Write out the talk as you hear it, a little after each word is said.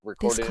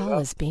This Recording call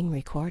is being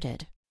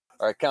recorded.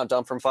 All right,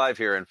 countdown from 5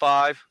 here. In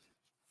 5,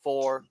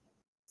 4,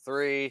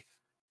 3,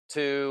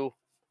 2.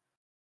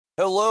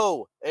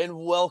 Hello, and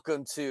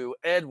welcome to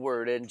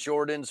Edward and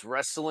Jordan's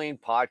Wrestling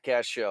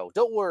Podcast Show.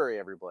 Don't worry,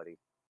 everybody.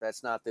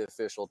 That's not the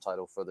official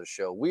title for the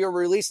show. We are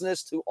releasing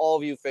this to all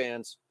of you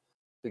fans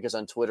because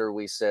on Twitter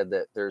we said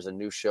that there's a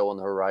new show on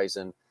the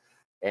horizon,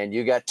 and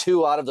you got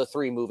 2 out of the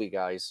 3 movie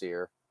guys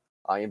here.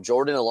 I am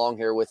Jordan, along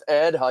here with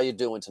Ed. How you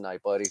doing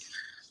tonight, buddy?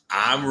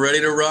 I'm ready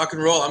to rock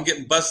and roll. I'm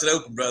getting busted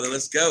open, brother.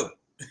 Let's go.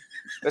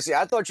 Let's see,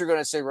 I thought you were going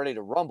to say ready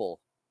to rumble.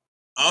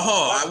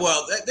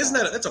 Oh,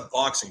 that's a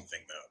boxing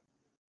thing, though.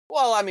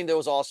 Well, I mean, there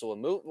was also a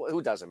move.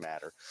 Who doesn't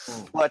matter?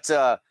 But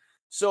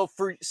so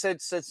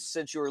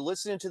since you were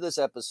listening to this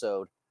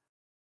episode,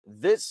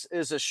 this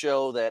is a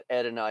show that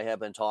Ed and I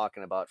have been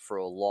talking about for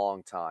a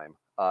long time.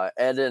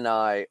 Ed and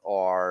I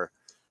are,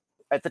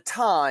 at the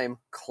time,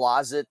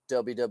 closet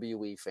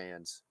WWE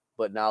fans.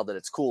 But now that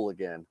it's cool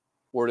again,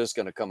 we're just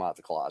going to come out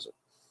the closet.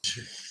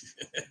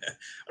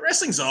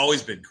 Wrestling's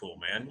always been cool,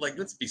 man. Like,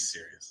 let's be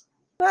serious.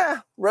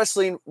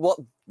 Wrestling,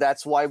 well,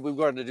 that's why we're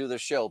going to do this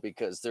show,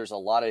 because there's a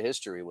lot of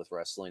history with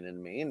wrestling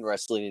and me and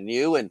wrestling and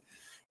you.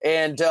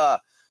 And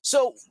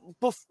so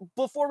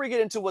before we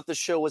get into what the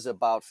show is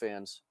about,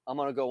 fans, I'm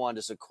going to go on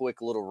just a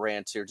quick little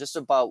rant here, just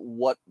about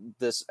what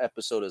this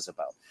episode is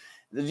about.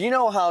 You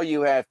know how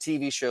you have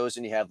TV shows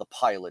and you have the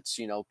pilots,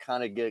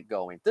 kind of get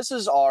going. This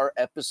is our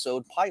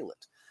episode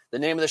pilot. The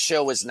name of the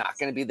show is not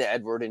going to be the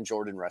Edward and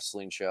Jordan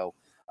Wrestling Show.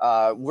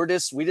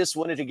 We just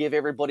wanted to give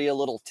everybody a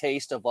little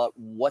taste of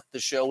what the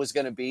show is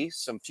going to be,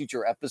 some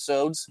future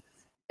episodes.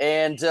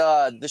 And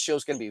the show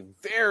is going to be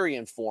very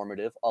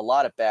informative, a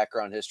lot of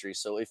background history.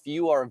 So if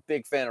you are a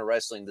big fan of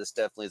wrestling, this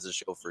definitely is a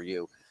show for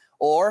you.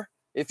 Or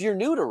if you're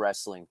new to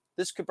wrestling,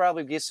 this could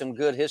probably get some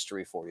good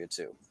history for you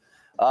too.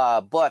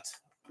 But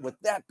with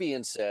that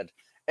being said,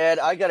 Ed,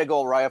 I got to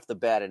go right off the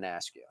bat and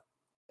ask you.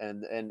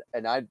 And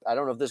I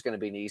don't know if this is going to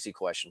be an easy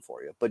question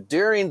for you, but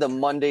during the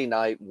Monday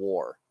Night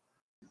War,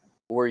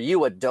 were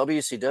you a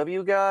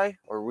WCW guy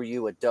or were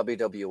you a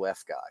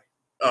WWF guy?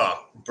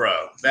 Oh,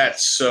 bro,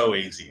 that's so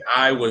easy.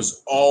 I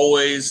was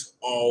always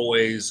a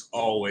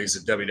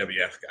WWF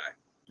guy,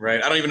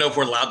 right? I don't even know if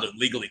we're allowed to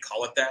legally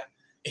call it that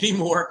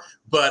anymore,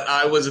 but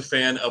I was a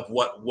fan of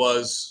what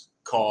was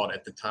called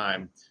at the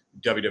time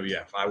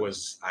WWF. I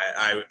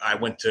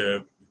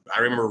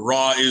remember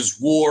Raw is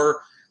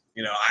War.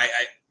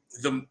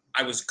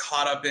 I was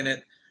caught up in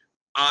it.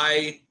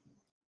 I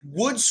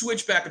would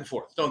switch back and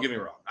forth. Don't get me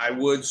wrong. I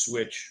would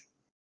switch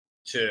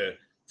to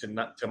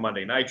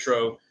Monday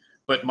Nitro,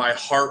 but my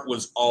heart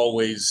was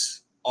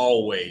always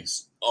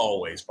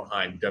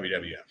behind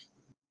WWF.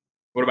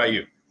 What about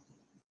you?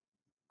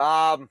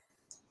 I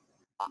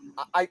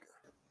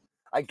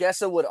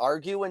guess I would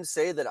argue and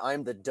say that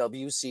I'm the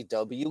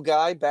WCW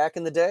guy back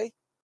in the day.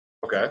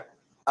 Okay.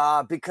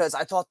 Because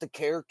I thought the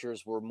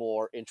characters were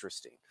more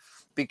interesting.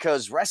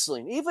 Because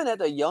wrestling, even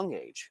at a young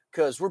age,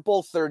 because we're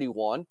both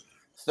 31.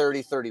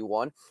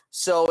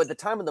 So at the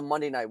time of the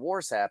Monday Night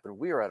Wars happened,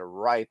 we were at a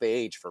ripe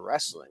age for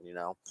wrestling,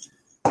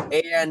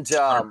 And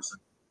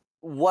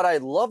what I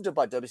loved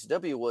about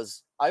WCW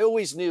was I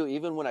always knew,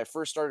 even when I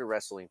first started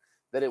wrestling,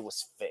 that it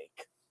was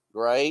fake,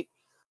 right?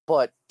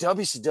 But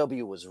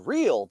WCW was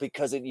real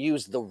because it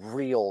used the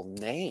real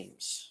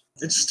names.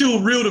 It's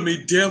still real to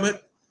me, damn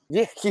it.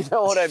 Yeah, you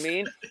know what I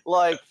mean?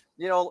 Like,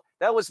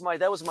 that was my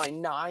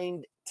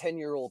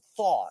 9-10-year-old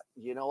thought,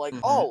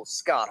 oh,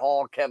 Scott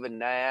Hall, Kevin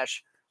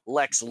Nash,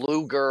 Lex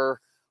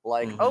Luger,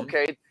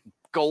 okay,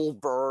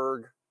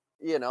 Goldberg,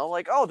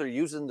 oh, they're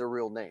using their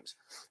real names.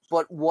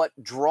 But what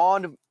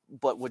drew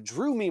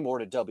me more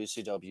to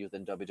WCW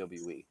than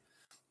WWE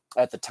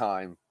at the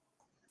time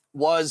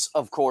was,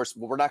 of course,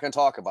 we're not going to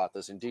talk about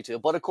this in detail,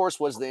 but of course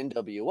was the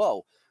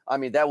NWO. I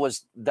mean, that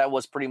was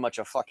pretty much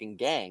a fucking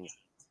gang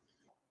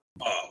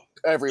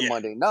every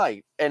Monday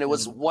night. And it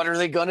was, what are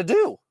they going to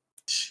do?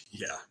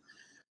 Yeah.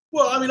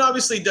 Well, I mean,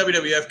 obviously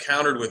WWF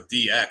countered with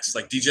DX,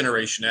 like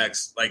D-Generation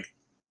X. Like,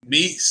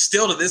 me,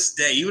 still to this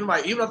day, even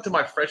up to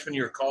my freshman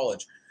year of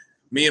college,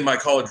 me and my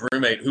college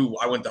roommate, who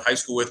I went to high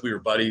school with, we were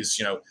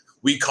buddies.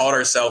 We called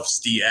ourselves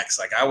DX.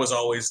 Like, I was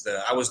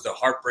the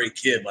heartbreak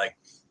kid. Like,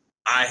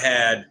 I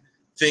had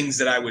things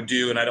that I would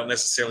do, and I don't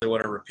necessarily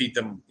want to repeat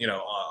them,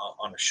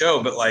 on a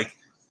show, but like,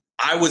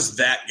 I was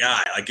that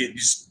guy. Like,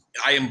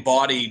 I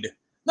embodied,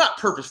 not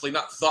purposely,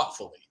 not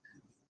thoughtfully,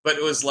 but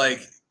it was like,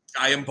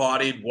 I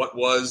embodied what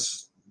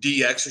was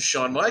DX as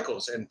Shawn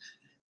Michaels,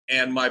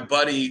 and my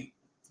buddy,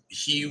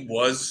 he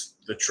was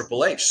the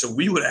Triple H. So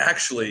we would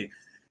actually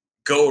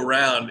go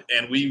around,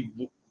 and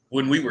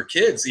when we were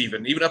kids,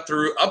 even up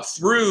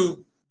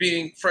through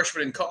being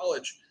freshmen in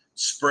college,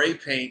 spray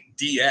paint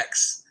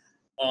DX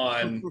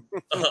on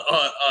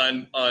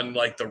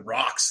like the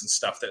rocks and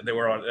stuff that they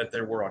were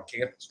on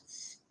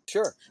campus.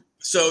 Sure.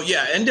 So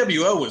yeah,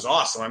 NWO was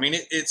awesome. I mean,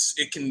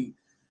 it can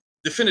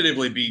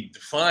definitively be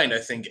defined, I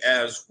think,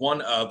 as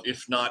one of,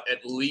 if not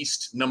at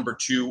least number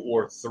 2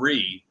 or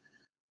 3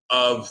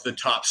 of the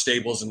top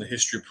stables in the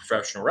history of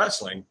professional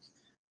wrestling.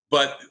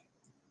 But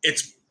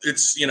it's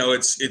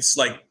it's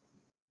like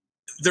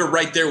they're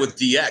right there with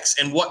DX.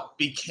 And what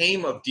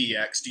became of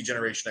DX,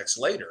 D-Generation X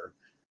later,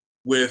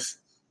 with,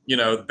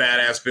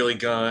 badass Billy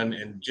Gunn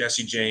and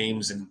Jesse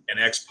James and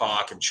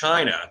X-Pac and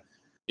China,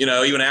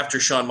 even after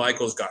Shawn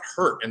Michaels got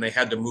hurt and they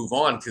had to move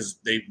on because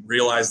they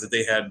realized that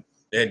they had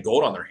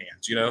gold on their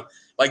hands,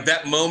 like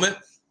that moment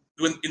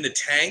when in the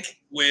tank,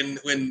 when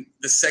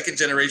the second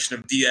generation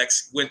of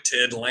DX went to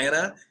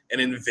Atlanta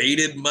and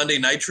invaded Monday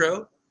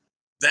Nitro,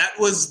 that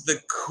was the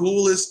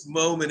coolest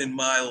moment in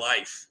my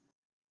life.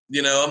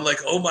 I'm like,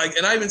 oh my,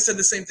 and I even said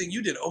the same thing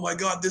you did. Oh my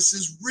God, this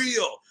is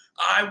real.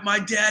 My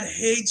dad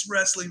hates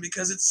wrestling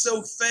because it's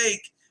so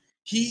fake.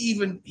 He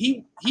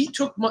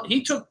took, we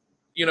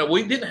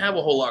didn't have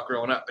a whole lot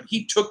growing up, but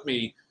he took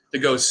me to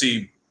go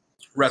see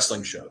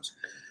wrestling shows.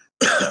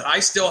 I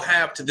still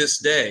have to this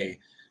day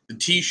the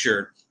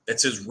T-shirt that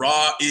says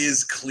 "Raw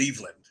is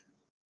Cleveland,"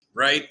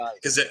 right?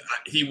 Because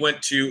he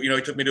went to,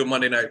 he took me to a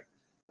Monday Night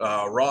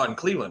Raw in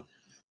Cleveland.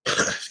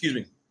 Excuse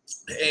me,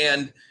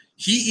 and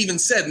he even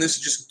said, and this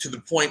is just to the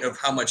point of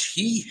how much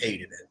he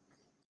hated it,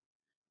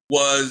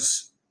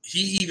 was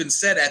he even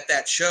said at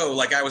that show,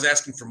 like I was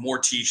asking for more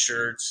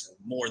T-shirts,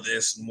 more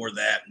this, more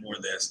that, more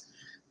this.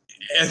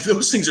 And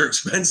those things are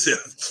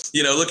expensive,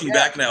 looking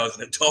back now as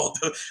an adult,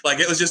 like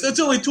it was just, that's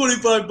only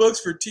 $25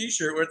 for a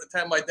T-shirt. Where at the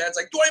time my dad's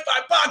like,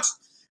 $25,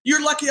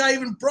 you're lucky I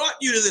even brought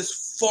you to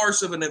this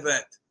farce of an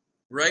event,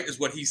 right? Is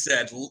what he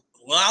said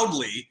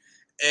loudly.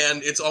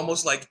 And it's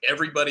almost like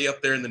everybody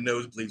up there in the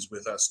nosebleeds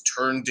with us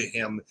turned to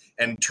him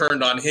and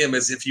turned on him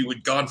as if you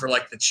had gone for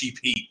like the cheap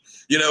heat.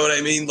 You know what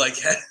I mean? Like,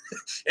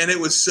 and it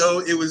was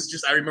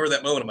just, I remember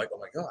that moment. I'm like, oh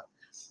my God.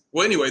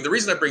 Well, anyway, the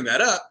reason I bring that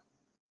up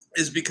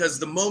is because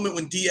the moment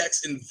when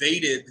DX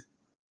invaded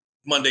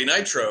Monday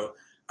Nitro,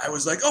 I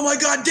was like, oh my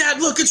God, Dad,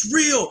 look, it's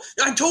real.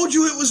 I told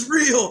you it was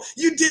real.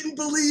 You didn't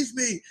believe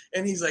me.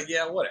 And he's like,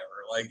 yeah, whatever.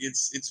 Like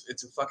it's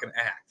a fucking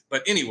act.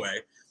 But anyway,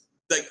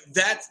 like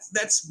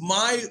that's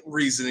my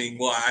reasoning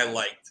why I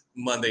liked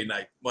Monday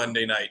Night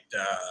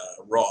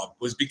Raw,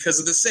 was because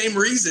of the same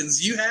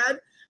reasons you had,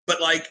 but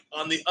like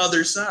on the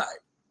other side.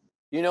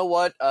 You know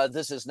what?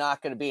 This is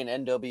not going to be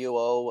an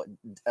NWO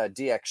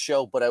DX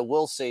show, but I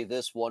will say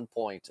this one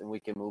point, and we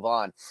can move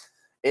on,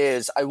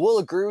 is I will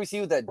agree with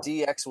you that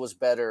DX was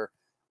better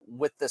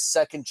with the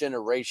second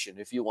generation,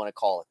 if you want to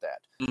call it that.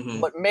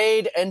 Mm-hmm. What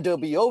made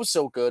NWO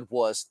so good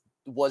was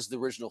the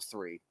original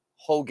three,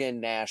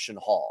 Hogan, Nash, and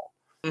Hall.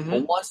 Mm-hmm.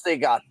 But once they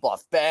got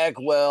Buff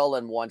Bagwell,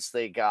 and once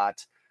they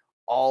got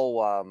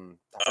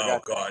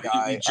Jeff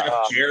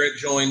Jarrett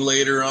joined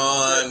later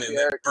on, and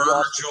then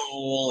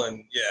Virgil,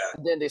 and yeah.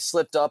 And then they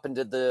slipped up and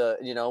did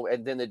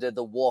and then they did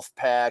the Wolf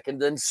Pack, and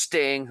then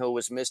Sting, who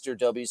was Mr.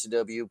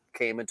 WCW,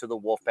 came into the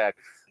Wolf Pack.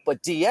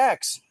 But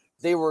DX,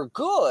 they were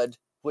good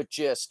with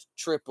just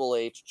Triple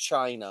H,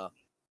 China,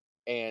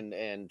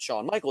 and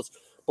Shawn Michaels.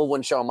 But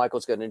when Shawn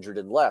Michaels got injured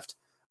and left,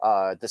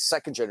 the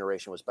second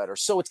generation was better.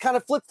 So it's kind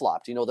of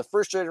flip-flopped. The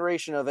first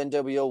generation of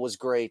NWO was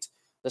great.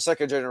 The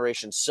second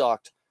generation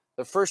sucked.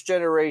 The first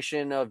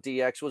generation of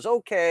DX was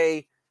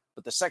okay,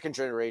 but the second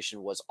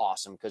generation was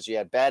awesome because you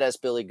had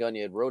badass Billy Gunn,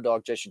 you had Road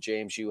Dogg Jesse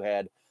James, you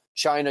had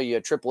China, you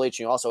had Triple H,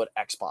 and you also had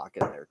X-Pac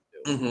in there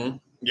too. Mm-hmm.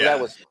 Yeah,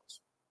 that was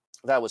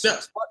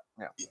nice.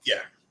 Yeah.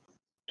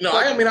 No,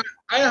 I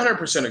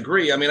 100%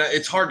 agree. I mean,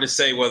 it's hard to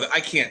say whether I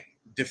can't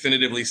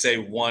definitively say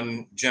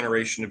one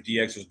generation of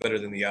DX was better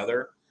than the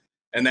other,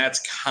 and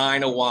that's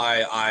kind of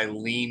why I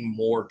lean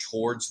more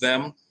towards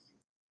them.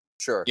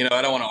 Sure.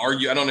 I don't want to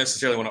argue. I don't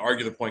necessarily want to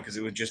argue the point because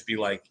it would just be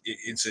like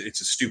it's a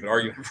stupid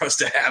argument for us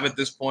to have at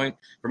this point.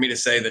 For me to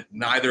say that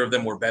neither of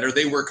them were better,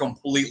 they were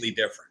completely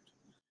different.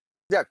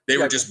 Yeah, they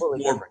were just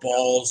more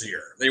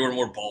ballsier. They were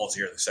more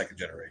ballsier the second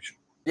generation.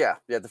 Yeah.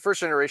 The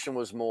first generation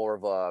was more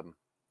of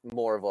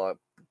a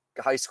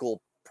high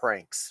school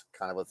pranks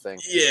kind of a thing.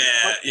 Yeah.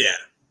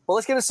 Well,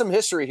 let's get into some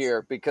history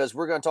here because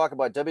we're going to talk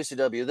about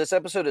WCW. This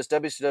episode is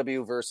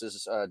WCW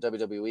versus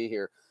WWE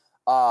here.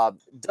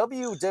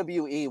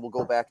 WWE, we'll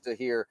go back to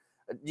here.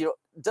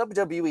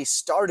 WWE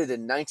started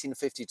in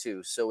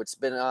 1952, so it's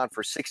been on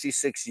for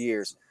 66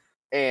 years,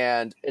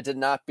 and it did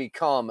not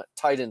become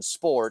Titan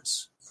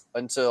Sports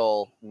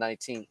until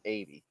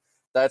 1980.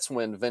 That's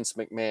when Vince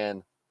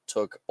McMahon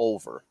took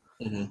over.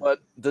 Mm-hmm. But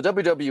the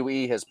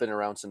WWE has been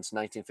around since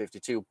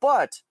 1952.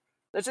 But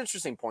that's an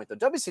interesting point,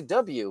 though.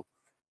 WCW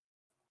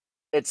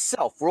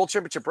itself, World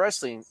Championship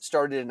Wrestling,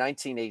 started in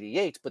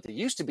 1988, but there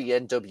used to be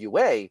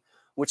NWA,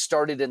 which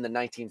started in the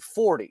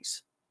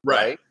 1940s.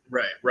 Right.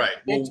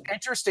 Well,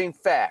 interesting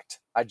fact.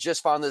 I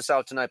just found this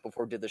out tonight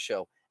before we did the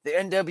show. The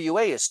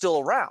NWA is still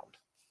around.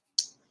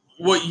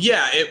 Well,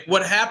 yeah.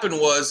 What happened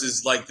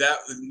was like that.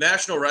 The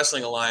National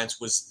Wrestling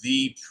Alliance was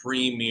the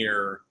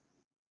premier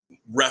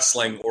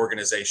wrestling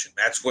organization.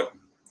 That's what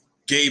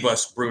gave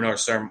us Bruno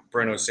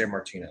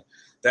Sammartino.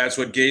 That's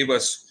what gave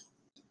us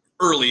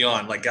early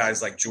on, like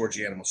guys like George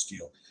Animal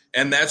Steel,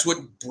 and that's what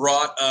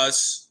brought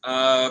us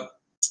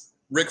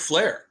Ric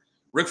Flair.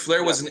 Ric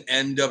Flair was an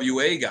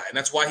NWA guy, and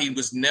that's why he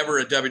was never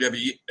a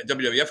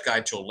WWF guy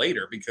until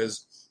later,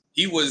 because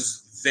he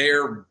was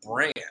their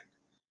brand.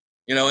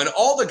 You know, and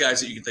all the guys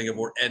that you can think of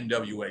were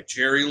NWA.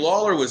 Jerry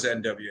Lawler was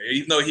NWA,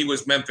 even though he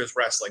was Memphis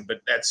Wrestling,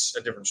 but that's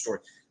a different story.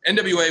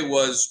 NWA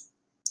was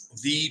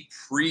the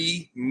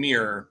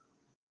premier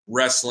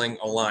wrestling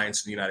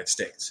alliance in the United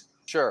States.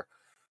 Sure.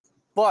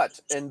 But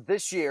in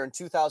this year, in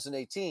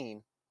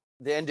 2018,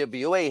 the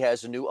NWA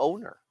has a new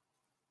owner.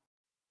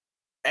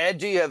 Ed,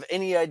 do you have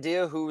any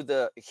idea who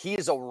he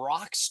is a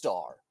rock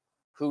star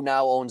who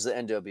now owns the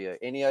NWA?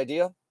 Any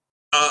idea?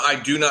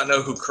 I do not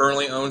know who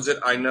currently owns it.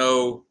 I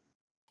know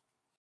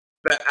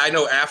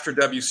after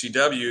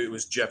WCW, it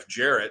was Jeff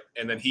Jarrett,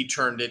 and then he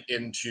turned it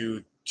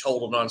into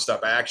Total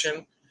Nonstop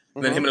Action.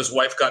 And then him and his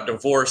wife got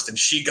divorced, and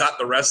she got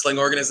the wrestling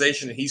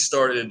organization, and he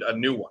started a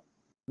new one.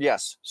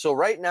 Yes. So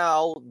right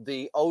now,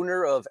 the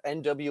owner of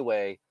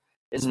NWA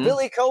is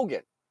Billy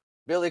Corgan.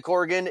 Billy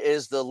Corgan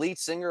is the lead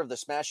singer of the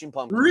Smashing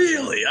Pumpkins.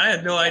 Really? I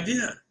had no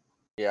idea.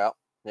 Yeah.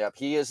 Yep.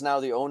 He is now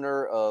the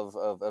owner of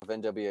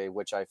NWA,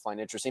 which I find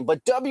interesting.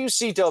 But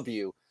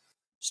WCW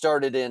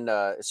started in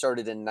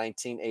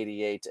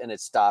 1988 and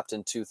it stopped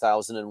in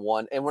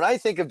 2001. And when I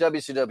think of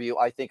WCW,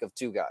 I think of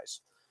two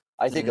guys.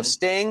 I think of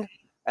Sting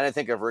and I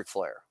think of Ric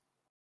Flair.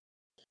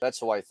 That's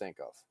who I think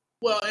of.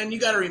 Well, and you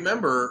got to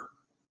remember,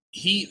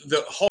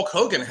 the Hulk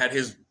Hogan had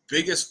his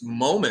biggest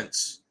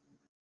moments.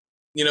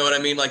 You know what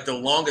I mean? Like the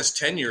longest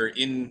tenure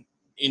in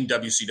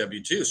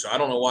WCW too. So I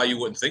don't know why you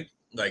wouldn't think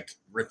like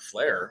Ric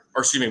Flair,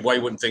 or excuse me, why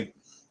you wouldn't think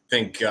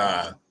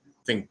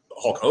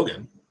Hulk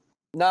Hogan.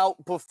 Now,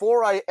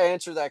 before I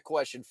answer that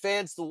question,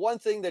 fans, the one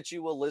thing that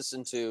you will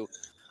listen to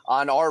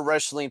on our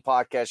wrestling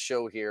podcast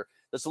show here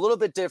that's a little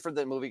bit different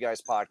than Movie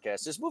Guys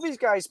Podcast. This Movie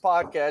Guys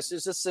Podcast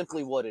is just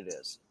simply what it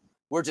is.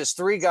 We're just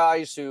three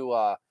guys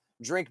who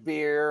drink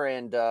beer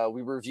and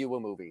we review a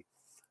movie.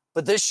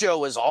 But this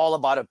show is all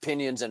about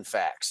opinions and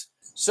facts.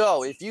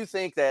 So if you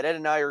think that Ed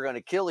and I are going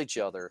to kill each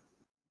other,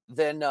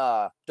 then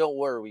don't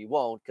worry, we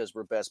won't because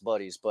we're best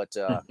buddies. But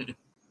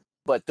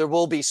but there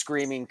will be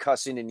screaming,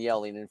 cussing, and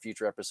yelling in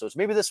future episodes.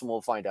 Maybe this one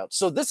we'll find out.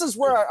 So this is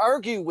where I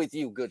argue with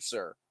you, good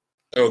sir.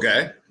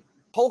 Okay.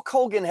 Hulk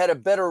Hogan had a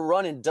better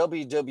run in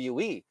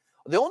WWE.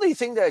 The only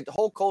thing that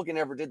Hulk Hogan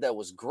ever did that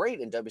was great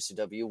in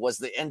WCW was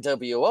the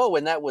NWO,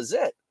 and that was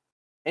it.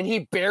 And he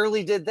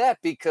barely did that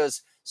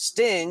because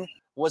Sting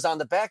was on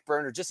the back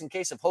burner just in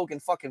case if Hogan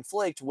fucking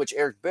flaked, which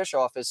Eric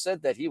Bischoff has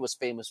said that he was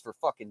famous for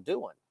fucking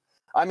doing.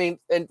 I mean,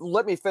 and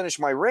let me finish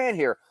my rant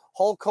here.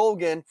 Hulk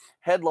Hogan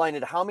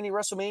headlined how many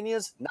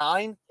WrestleManias?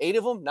 9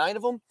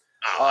 of them?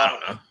 Oh, I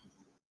don't know.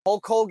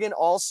 Hulk Hogan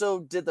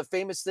also did the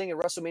famous thing in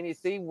WrestleMania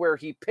 3 where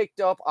he picked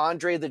up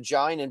Andre the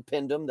Giant and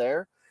pinned him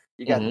there.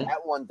 You got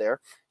that one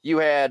there. You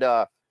had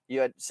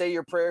say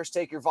your prayers,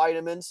 take your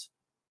vitamins,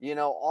 you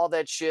know, all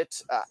that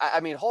shit. I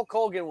mean, Hulk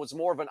Hogan was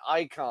more of an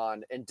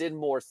icon and did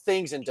more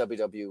things in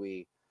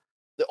WWE.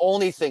 The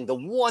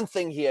one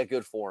thing he had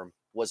good for him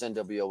was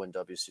NWO and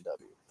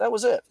WCW. That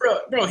was it.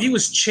 Bro, he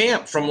was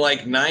champ from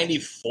like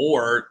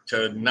 94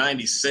 to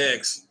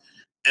 96.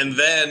 And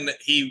then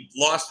he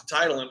lost the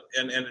title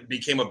and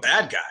became a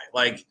bad guy.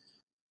 Like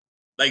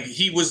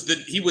he was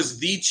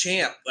the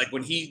champ. Like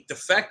when he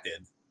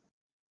defected,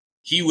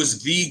 he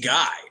was the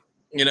guy.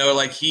 You know,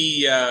 like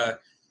he like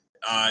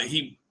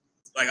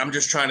I'm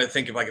just trying to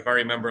think of like if I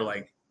remember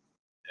like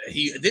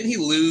he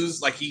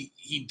lose like he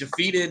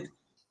defeated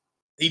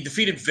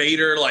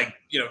Vader, like,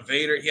 you know,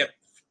 Vader, he had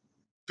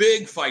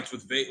big fights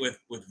with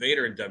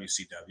Vader in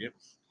WCW.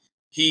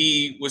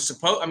 He was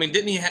supposed, I mean,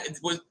 did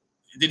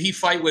he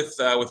fight with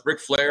Ric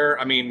Flair?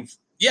 I mean,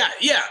 yeah,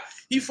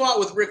 he fought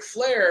with Ric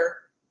Flair.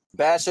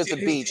 Bash at the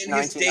Beach,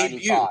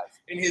 1995.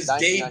 In his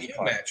debut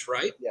match,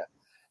 right? Yeah.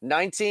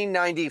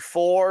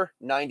 1994,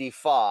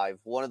 95.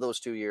 One of those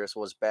 2 years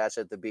was Bash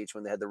at the Beach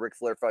when they had the Ric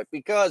Flair fight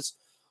because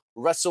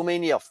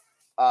WrestleMania.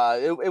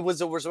 It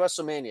was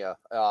WrestleMania.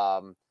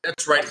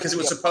 That's right, because it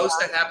was supposed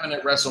to happen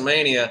at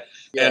WrestleMania,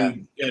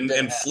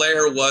 and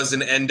Flair was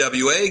an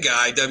NWA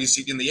guy,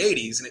 WC in the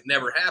 '80s, and it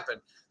never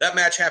happened. That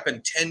match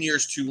happened 10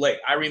 years too late.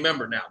 I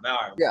remember now.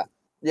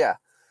 Yeah.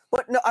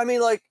 But no, I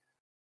mean, like,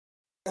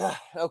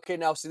 okay,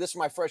 now see, this is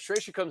my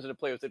frustration comes into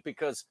play with it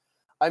because,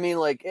 I mean,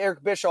 like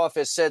Eric Bischoff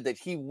has said that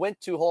he went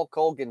to Hulk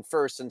Hogan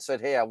first and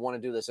said, "Hey, I want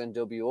to do this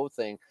NWO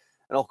thing,"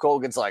 and Hulk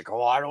Hogan's like,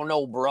 "Oh, I don't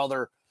know,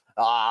 brother.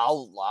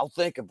 I'll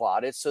think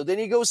about it." So then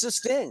he goes to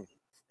Sting,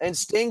 and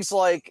Sting's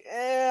like,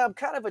 "I'm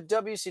kind of a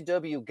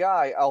WCW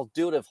guy. I'll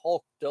do it if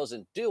Hulk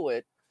doesn't do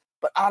it,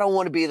 but I don't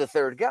want to be the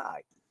third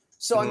guy."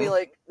 So I mean,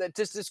 like that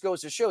just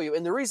goes to show you.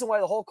 And the reason why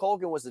the Hulk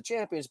Hogan was the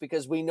champion is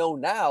because we know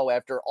now,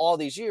 after all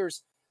these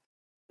years,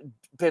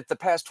 the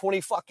past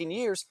 20 fucking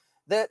years,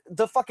 that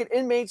the fucking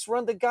inmates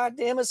run the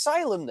goddamn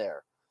asylum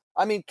there.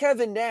 I mean,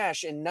 Kevin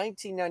Nash in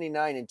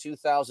 1999 and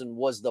 2000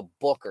 was the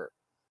booker.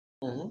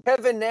 Mm-hmm.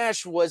 Kevin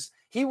Nash was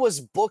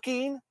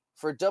booking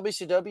for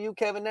WCW.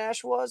 Kevin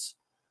Nash was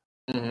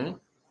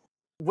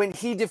when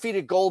he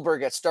defeated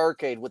Goldberg at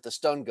Starrcade with the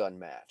stun gun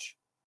match.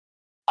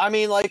 I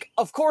mean, like,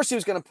 of course he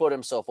was going to put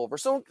himself over.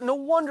 So no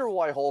wonder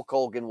why Hulk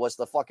Hogan was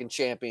the fucking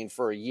champion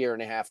for a year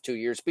and a half, 2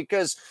 years,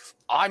 because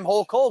I'm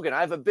Hulk Hogan.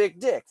 I have a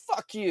big dick.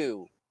 Fuck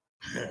you.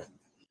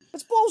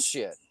 It's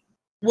bullshit.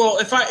 Well,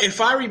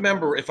 if I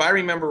remember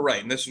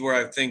right, and this is where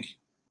I think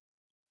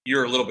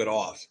you're a little bit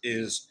off,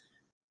 is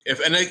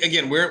if and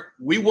again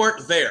we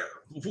weren't there.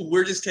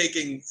 We're just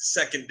taking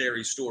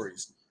secondary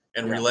stories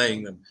and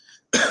relaying them.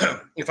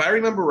 If I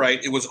remember right,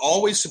 it was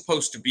always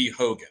supposed to be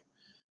Hogan.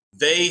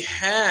 They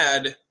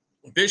had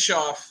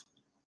Bischoff,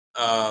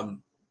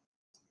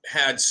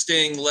 had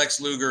Sting, Lex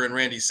Luger, and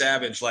Randy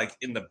Savage like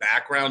in the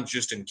background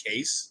just in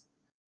case.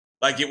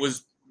 Like it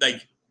was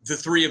like the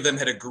three of them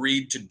had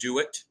agreed to do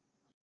it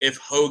if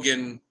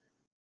Hogan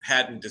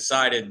hadn't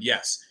decided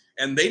yes.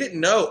 And they didn't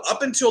know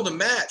up until the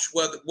match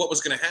what was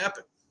going to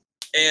happen.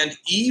 And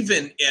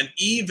even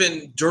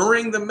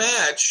during the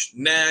match,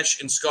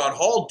 Nash and Scott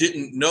Hall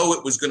didn't know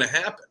it was going to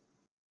happen.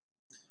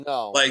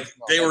 No,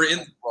 they were in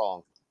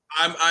wrong.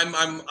 I'm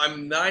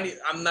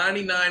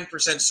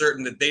 99%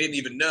 certain that they didn't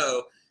even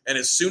know. And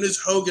as soon as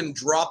Hogan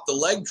dropped the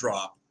leg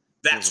drop,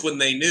 that's when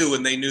they knew,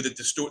 and they knew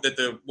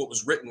that what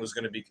was written was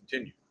going to be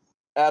continued.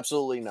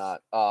 Absolutely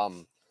not.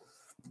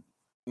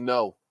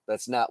 No,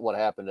 that's not what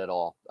happened at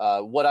all.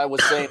 What I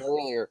was saying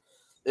earlier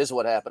is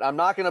what happened. I'm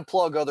not going to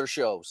plug other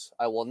shows.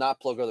 I will not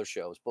plug other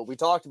shows, but we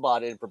talked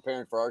about it in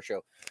preparing for our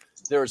show.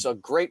 There's a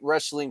great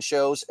wrestling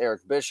shows.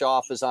 Eric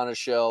Bischoff is on a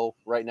show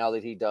right now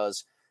that he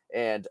does,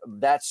 and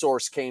that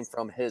source came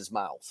from his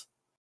mouth.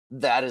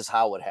 That is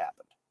how it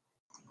happened.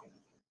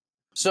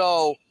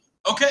 So,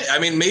 okay, I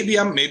mean, maybe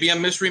I'm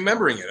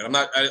misremembering it. I'm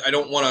not. I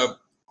don't want to.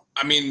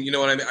 I mean, you know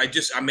what I mean.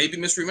 I may be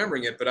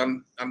misremembering it, but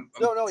I'm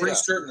pretty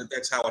certain that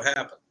that's how it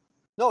happened.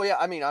 No, yeah,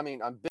 I mean,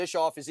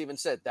 Bischoff has even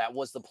said that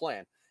was the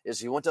plan. Is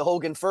he went to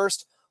Hogan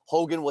first.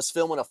 Hogan was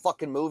filming a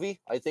fucking movie.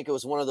 I think it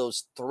was one of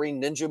those 3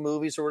 ninja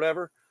movies or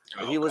whatever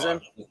that he was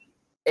in.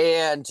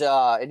 And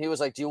he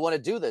was like, "Do you want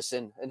to do this?"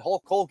 And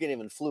Hulk Hogan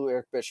even flew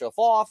Eric Bischoff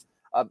off.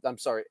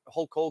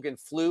 Hulk Hogan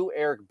flew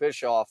Eric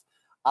Bischoff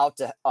out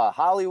to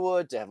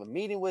Hollywood to have a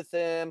meeting with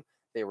him.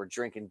 They were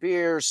drinking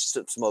beers,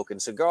 smoking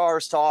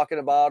cigars, talking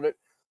about it.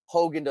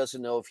 Hogan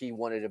doesn't know if he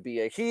wanted to be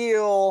a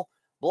heel.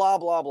 Blah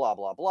blah blah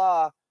blah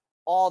blah.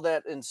 All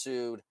that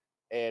ensued,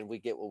 and we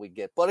get what we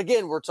get. But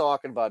again, we're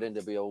talking about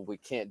NWO. We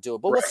can't do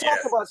it. But let's talk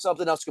about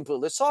something else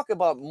completely. Let's talk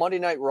about Monday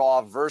Night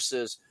Raw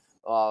versus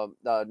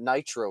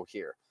Nitro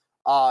here.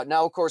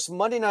 Now, of course,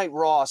 Monday Night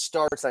Raw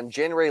starts on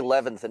January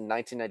 11th in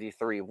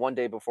 1993, one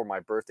day before my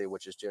birthday,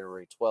 which is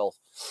January 12th.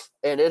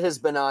 And it has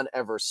been on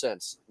ever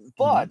since.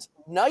 But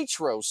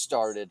Nitro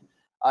started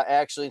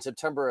actually in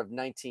September of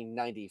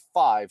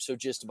 1995, so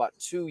just about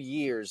 2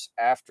 years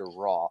after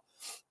Raw.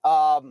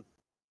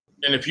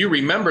 And if you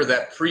remember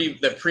that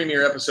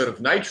premiere episode of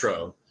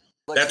Nitro,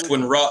 that's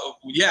when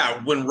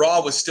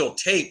Raw was still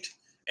taped,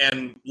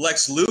 and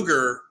Lex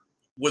Luger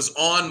was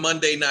on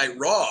Monday Night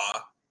Raw,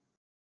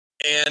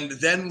 and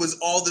then was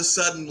all of a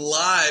sudden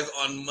live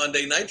on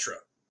Monday Nitro.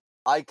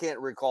 I can't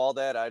recall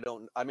that. I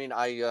know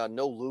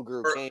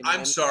Luger came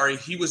in. Sorry,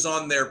 he was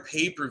on their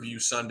pay-per-view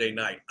Sunday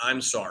night.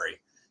 I'm sorry.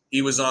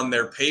 He was on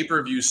their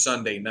pay-per-view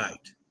Sunday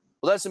night.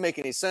 Well, that doesn't make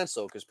any sense,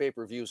 though, because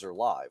pay-per-views are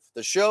live.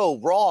 The show,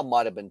 Raw,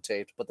 might have been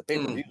taped, but the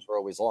pay-per-views are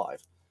always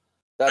live.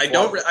 I'm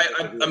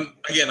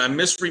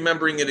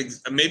misremembering it.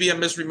 Maybe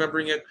I'm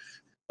misremembering it,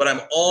 but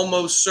I'm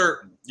almost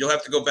certain. You'll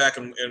have to go back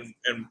and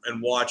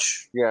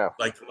watch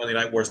like the Monday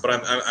Night Wars.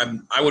 But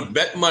I would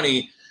bet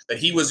money that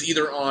he was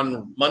either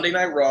on Monday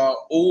Night Raw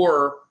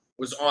or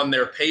was on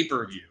their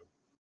pay-per-view.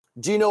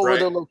 Do you know where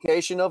the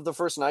location of the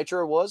first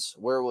Nitro was?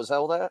 Where it was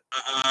held at?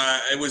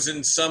 It was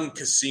in some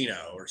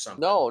casino or something.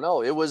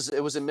 No, it was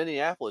in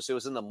Minneapolis. It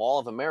was in the Mall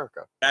of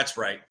America. That's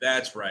right.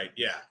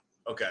 Yeah.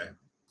 Okay.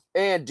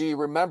 And do you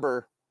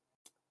remember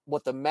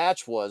what the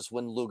match was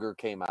when Luger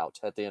came out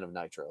at the end of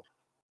Nitro?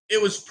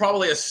 It was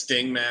probably a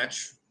Sting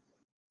match.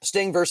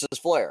 Sting versus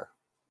Flair.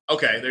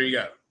 Okay, there you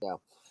go. Yeah.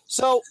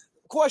 So,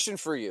 question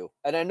for you,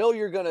 and I know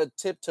you're going to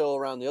tiptoe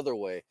around the other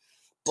way,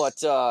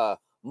 but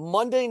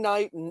Monday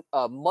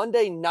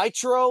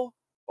Nitro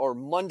or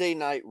Monday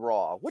Night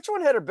Raw? Which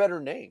one had a better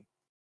name?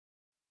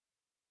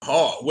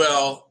 Oh,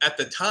 well, at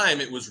the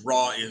time it was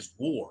Raw is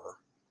War.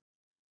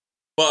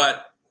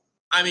 But,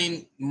 I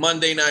mean,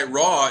 Monday Night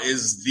Raw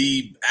is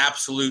the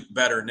absolute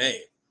better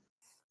name.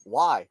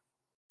 Why?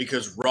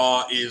 Because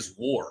Raw is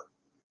War,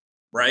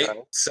 right?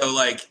 Okay. So,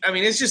 like, I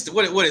mean, it's just,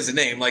 what is the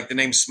name? Like, the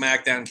name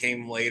SmackDown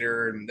came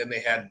later, and then they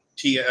had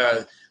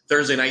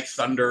Thursday Night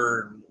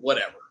Thunder, and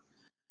whatever.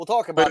 We'll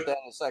talk about that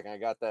in a second. I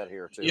got that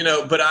here too. You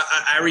know, but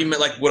I remember,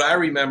 like, what I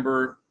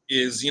remember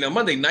is, you know,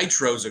 Monday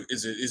Nitro is a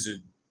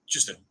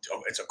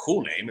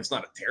cool name. It's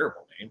not a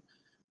terrible name.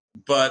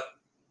 But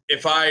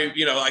if I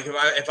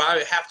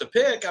have to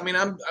pick, I mean,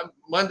 I'm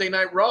Monday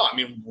Night Raw. I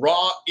mean,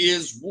 Raw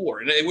is War,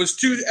 and it was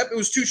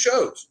two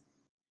shows.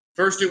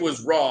 First, it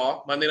was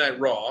Raw. Monday Night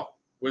Raw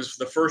was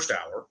the first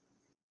hour,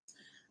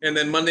 and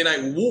then Monday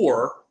Night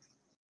War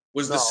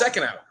was the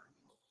second hour.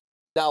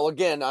 Now,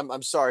 again,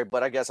 I'm sorry,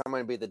 but I guess I'm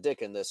going to be the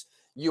dick in this.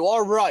 You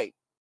are right.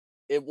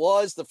 It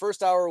was, the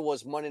first hour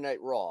was Monday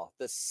Night Raw.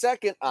 The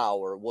second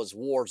hour was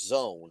War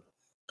Zone.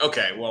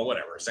 Okay, well,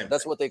 whatever. Same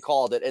That's thing. What they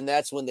called it, and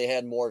that's when they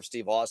had more of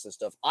Steve Austin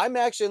stuff. I'm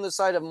actually on the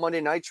side of Monday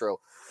Nitro.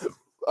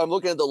 I'm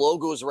looking at the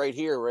logos right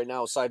here, right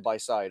now, side by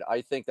side.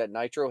 I think that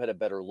Nitro had a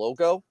better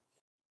logo.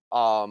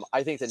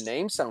 I think the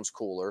name sounds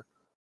cooler.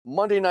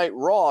 Monday Night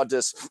Raw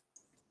just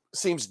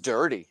seems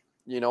dirty.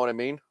 You know what I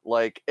mean?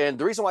 Like, and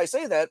the reason why I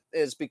say that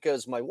is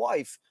because my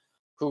wife,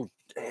 who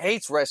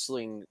hates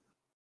wrestling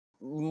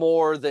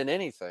more than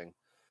anything,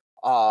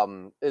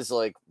 is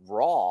like,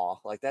 Raw.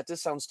 Like, that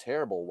just sounds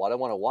terrible. Why do I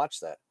want to watch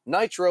that?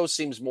 Nitro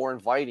seems more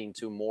inviting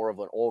to more of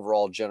an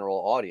overall general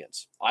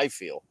audience, I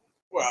feel.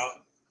 Well,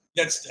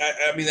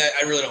 I mean,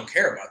 I really don't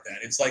care about that.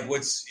 It's like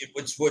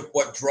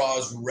what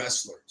draws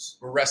wrestlers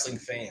or wrestling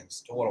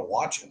fans to want to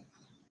watch it.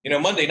 You know,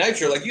 Monday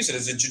Nitro, like you said,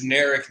 is a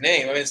generic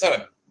name. I mean, it's not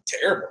a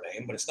terrible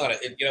name, but it's not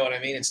you know what I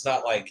mean? It's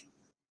not like,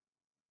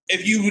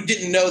 if you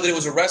didn't know that it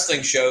was a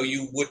wrestling show,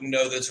 you wouldn't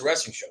know that it's a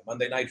wrestling show.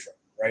 Monday Nitro,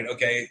 right?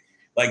 Okay,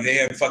 like they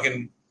have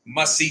fucking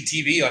must-see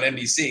TV on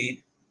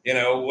NBC. You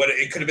know what?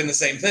 It could have been the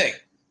same thing,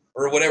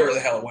 or whatever the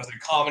hell it was. A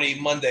comedy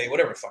Monday,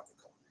 whatever the fuck they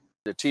call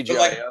it. The TGIF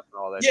like, and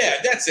all that. Yeah,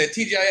 shit. that's it.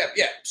 TGIF.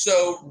 Yeah.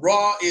 So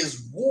Raw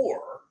is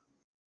war.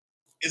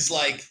 Is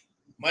like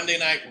Monday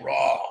Night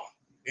Raw.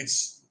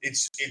 It's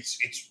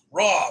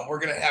Raw. We're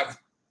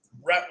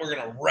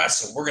gonna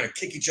wrestle. We're gonna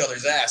kick each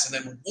other's ass,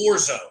 and then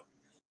Warzone.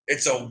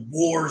 It's a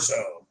war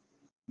zone.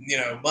 You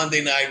know,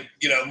 Monday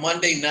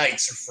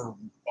nights are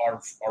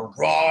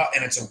Raw,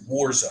 and it's a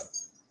war zone.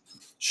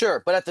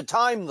 Sure, but at the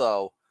time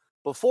though,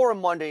 before a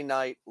Monday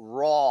Night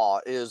Raw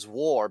is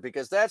war,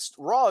 because that's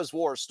Raw is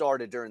war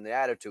started during the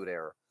Attitude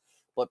Era,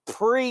 but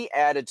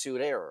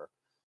pre-Attitude Era,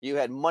 you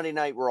had Monday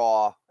Night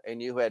Raw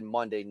and you had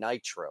Monday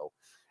Nitro,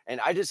 and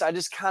I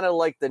just kind of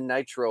like the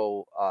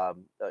Nitro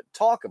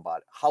talk about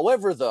it.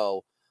 However,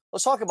 though,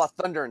 let's talk about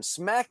Thunder and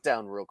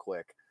SmackDown real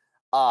quick.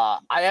 I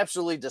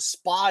absolutely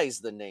despise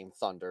the name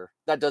Thunder.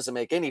 That doesn't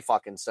make any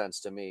fucking sense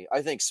to me.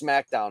 I think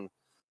SmackDown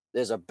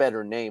is a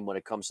better name when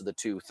it comes to the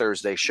two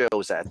Thursday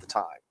shows at the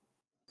time.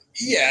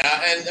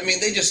 Yeah, and I mean,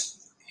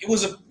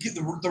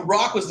 The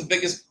Rock was the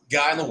biggest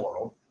guy in the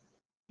world.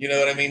 You know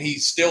what I mean? He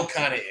still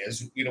kind of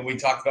is. You know, we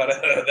talked about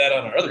that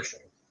on our other show.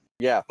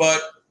 Yeah.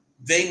 But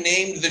they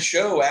named the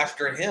show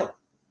after him.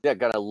 Yeah,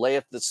 gotta lay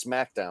at the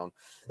SmackDown.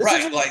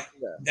 Right, like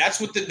that's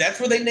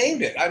where they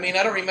named it. I mean,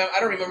 I don't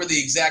remember the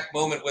exact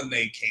moment when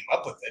they came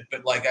up with it,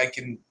 but like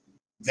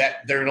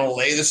that they're gonna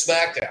lay the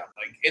SmackDown.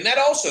 Like, and that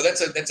also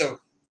that's a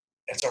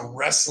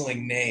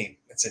wrestling name.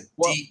 It's a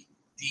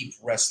deep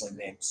wrestling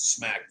name,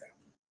 SmackDown.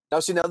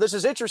 Now this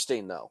is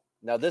interesting though.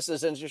 Now this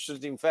is an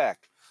interesting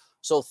fact.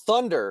 So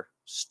Thunder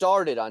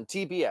started on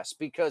TBS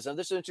because, and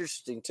this is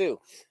interesting too.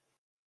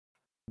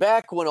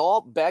 Back when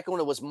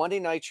it was Monday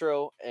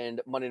Nitro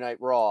and Monday Night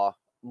Raw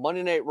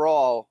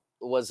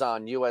was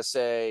on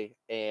USA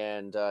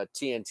and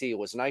TNT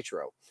was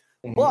Nitro.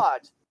 Mm-hmm.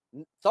 But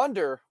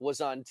Thunder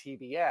was on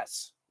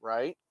TBS,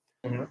 right?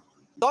 Mm-hmm.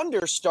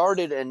 Thunder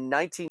started in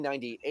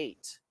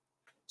 1998.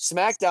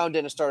 SmackDown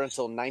didn't start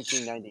until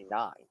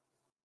 1999.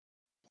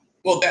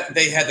 Well,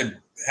 they had to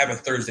have a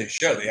Thursday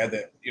show. They had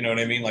to, you know what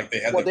I mean? Like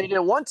they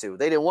didn't want to.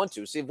 They didn't want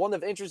to. See, one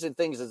of the interesting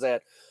things is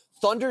that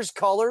Thunder's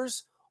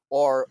colors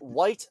are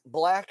white,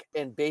 black,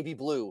 and baby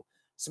blue.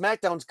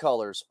 SmackDown's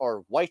colors are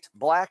white,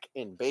 black,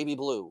 and baby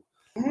blue.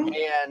 Mm-hmm.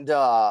 And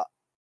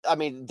I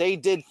mean, they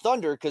did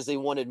Thunder because they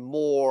wanted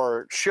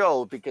more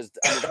show, because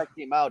that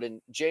came out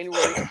in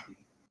January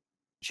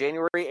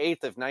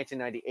 8th of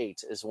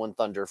 1998 is when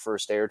Thunder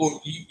first aired.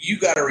 Well, you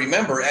got to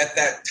remember, at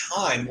that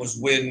time was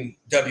when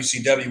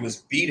WCW was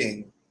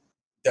beating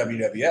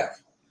WWF.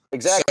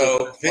 Exactly.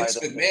 So Vince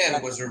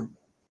McMahon was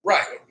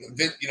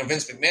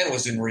Vince McMahon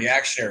was in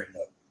reactionary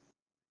mode.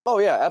 Oh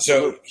yeah,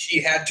 absolutely. So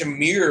he had to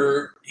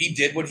mirror. He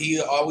did what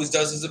he always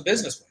does as a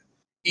businessman.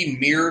 He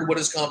mirrored what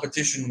his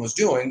competition was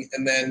doing,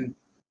 and then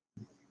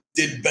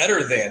did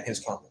better than his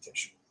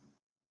competition.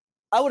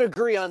 I would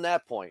agree on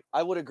that point.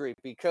 I would agree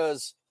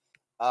because,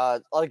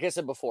 like I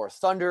said before,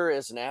 Thunder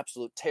is an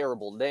absolute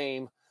terrible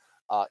name.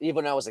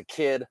 Even when I was a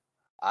kid,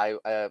 I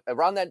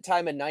around that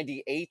time in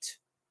 '98,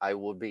 I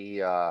would be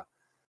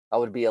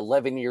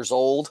 11 years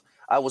old.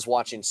 I was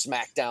watching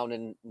SmackDown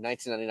in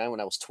 1999 when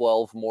I was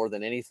 12 more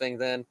than anything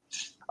then.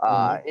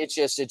 It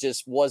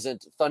just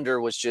wasn't, Thunder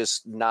was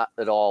just not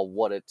at all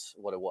what it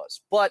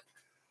was. But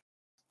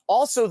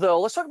also though,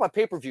 let's talk about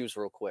pay-per-views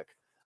real quick.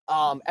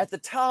 At the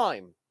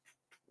time,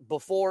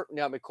 before,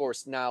 now of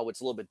course now it's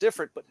a little bit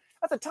different, but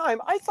at the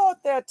time I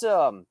thought that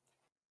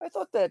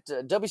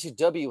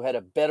WCW had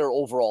a better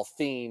overall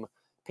theme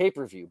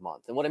pay-per-view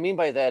month. And what I mean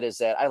by that is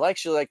that I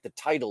actually like the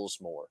titles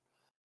more.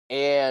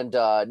 And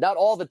not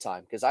all the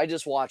time, because I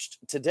just watched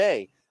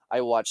today.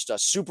 I watched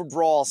Super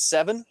Brawl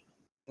 7,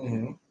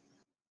 mm-hmm.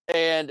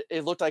 and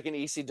it looked like an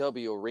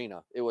ECW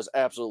arena. It was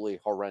absolutely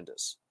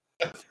horrendous.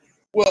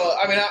 Well,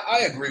 I mean,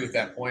 I agree with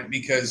that point,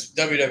 because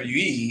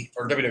WWE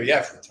or WWF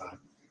at the time,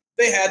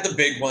 they had the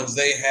big ones.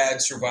 They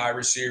had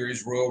Survivor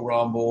Series, Royal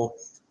Rumble,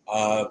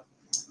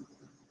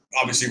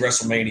 obviously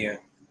WrestleMania,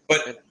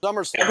 but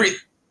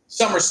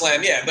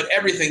SummerSlam, yeah. But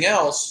everything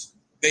else,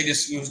 it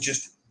was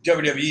just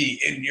WWE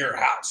in your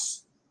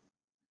house.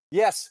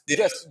 Yes.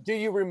 Yes. Do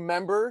you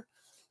remember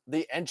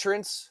the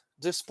entrance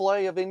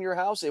display of In Your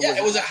House? It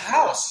was a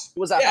house. It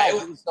was a house.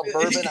 It was a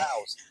suburban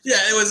house. Yeah,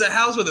 it was a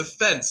house with a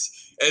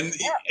fence,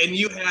 and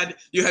you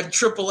had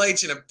Triple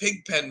H in a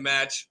pig pen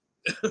match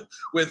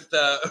with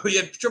we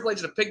had Triple H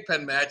in a pig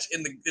pen match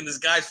in this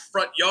guy's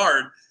front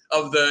yard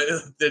of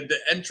the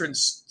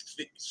entrance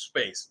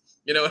space.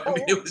 You know what I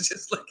mean? It was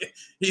just like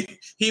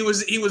he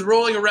was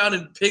rolling around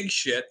in pig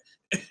shit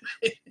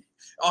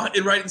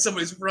right in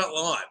somebody's front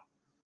lawn.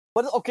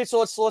 But okay, so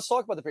let's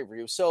talk about the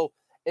pay-per-view. So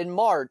in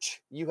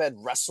March, you had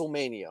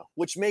WrestleMania,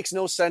 which makes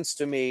no sense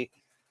to me,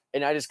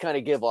 and I just kind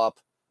of give up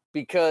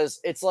because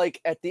it's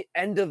like at the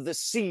end of the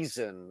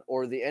season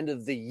or the end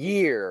of the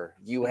year,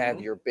 you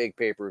have your big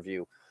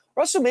pay-per-view.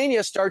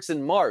 WrestleMania starts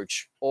in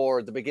March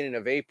or the beginning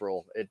of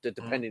April,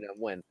 depending on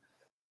when.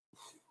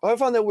 I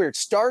found that weird.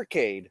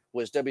 Starrcade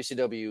was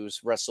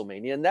WCW's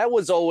WrestleMania, and that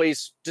was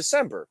always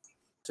December.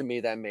 To me,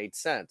 that made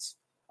sense.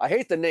 I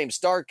hate the name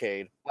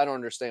Starrcade. I don't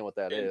understand what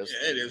that is.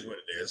 It is what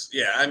it is.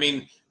 Yeah, I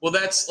mean, well,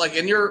 that's like,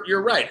 and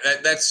you're right.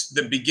 That's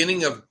the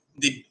beginning of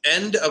the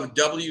end of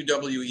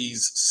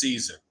WWE's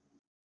season.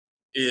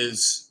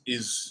 Is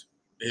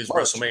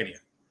WrestleMania?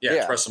 Yeah,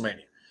 it's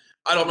WrestleMania.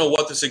 I don't know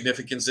what the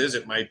significance is.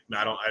 It might.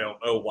 I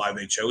don't know why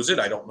they chose it.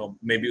 I don't know.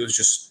 Maybe it was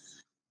just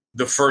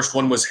the first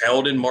one was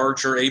held in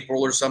March or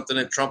April or something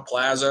at Trump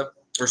Plaza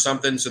or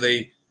something. So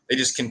they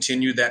just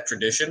continued that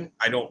tradition.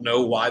 I don't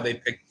know why they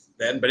picked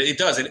then, but it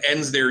does. It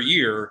ends their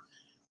year,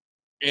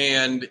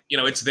 and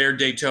it's their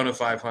Daytona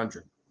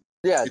 500.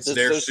 Yeah, it's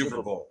their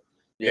Super Bowl.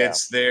 Yeah.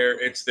 It's their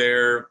it's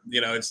their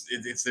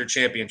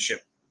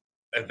championship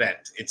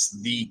event. It's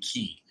the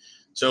key.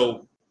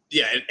 So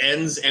yeah, it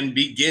ends and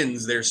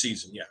begins their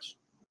season. Yes.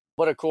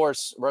 But of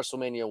course,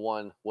 WrestleMania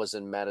 1 was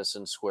in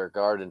Madison Square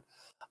Garden.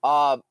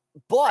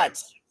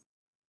 But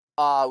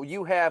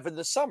you have in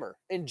the summer,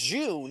 in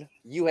June,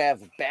 you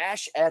have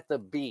Bash at the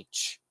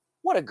Beach.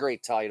 What a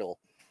great title.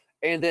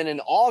 And then in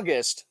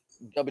August,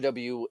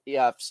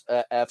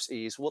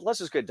 WWE's, well, let's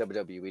just get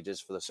WWE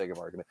just for the sake of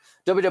argument.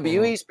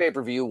 WWE's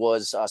pay-per-view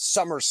was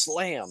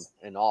SummerSlam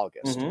in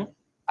August. Mm-hmm.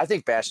 I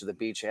think Bash at the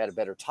Beach had a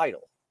better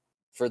title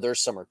for their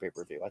summer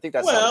pay-per-view. I think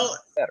that's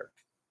better.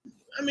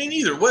 I mean,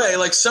 either way,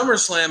 like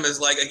SummerSlam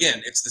is like,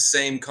 again, it's the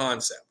same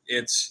concept.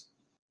 It's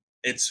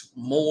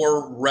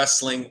more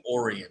wrestling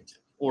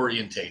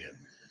orientated.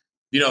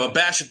 A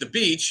Bash at the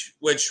Beach,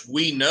 which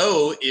we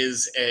know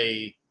is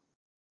a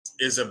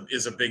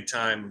big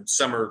time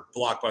summer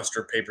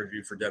blockbuster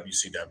pay-per-view for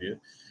WCW.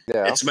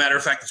 Yeah. As a matter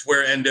of fact, it's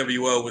where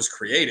NWO was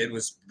created,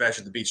 was Bash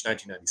at the Beach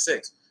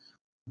 1996.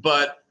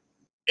 But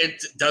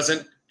it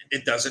doesn't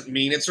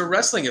mean it's a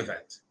wrestling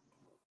event.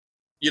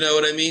 You know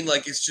what I mean?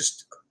 Like, it's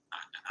just,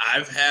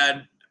 I've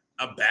had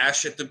a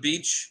Bash at the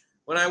Beach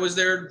when I was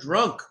there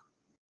drunk.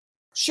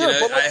 Sure.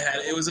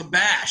 It was a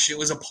bash. It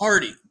was a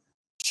party.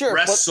 Sure.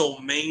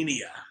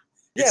 WrestleMania.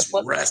 It's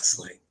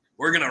wrestling.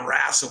 We're going to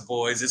wrestle,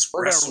 boys. It's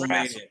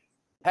WrestleMania.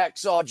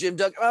 Hacksaw Jim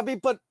Duggan. I mean,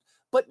 but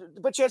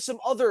you had some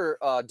other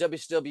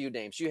WCW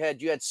names. You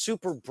had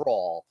Super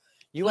Brawl.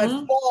 You had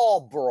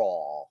Fall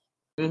Brawl.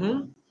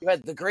 Mm-hmm. You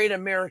had the Great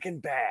American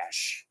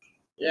Bash.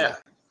 Yeah.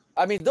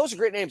 I mean, those are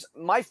great names.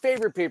 My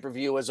favorite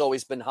pay-per-view has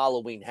always been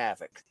Halloween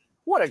Havoc.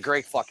 What a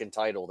great fucking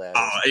title that is.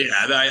 Oh,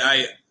 yeah.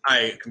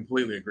 I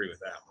completely agree with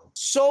that one.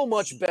 So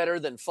much better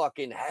than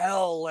fucking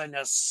Hell in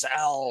a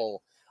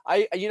Cell.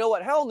 You know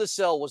what? Hell in a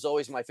Cell was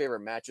always my favorite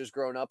matches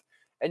growing up.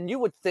 And you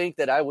would think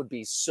that I would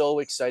be so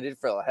excited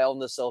for a Hell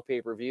in a Cell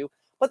pay-per-view.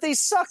 But they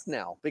suck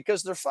now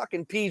because they're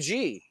fucking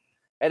PG.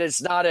 And it's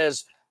not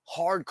as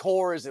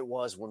hardcore as it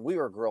was when we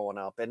were growing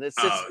up. And it's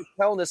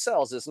Hell in a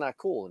Cell. It's not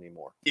cool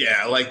anymore.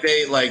 Yeah,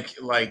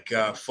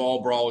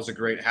 Fall Brawl was a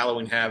great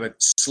Halloween Havoc.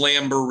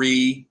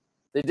 Slamboree.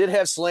 They did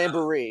have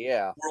Slamboree,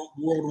 yeah.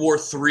 World War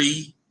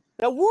III.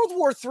 Now, World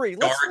War III.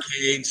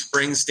 Arcade,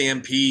 Spring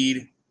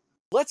Stampede.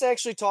 Let's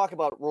actually talk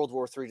about World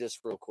War III just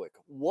real quick.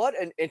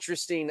 What an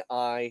interesting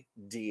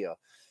idea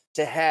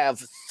to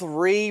have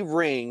 3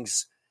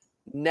 rings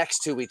next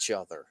to each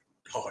other.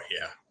 Oh,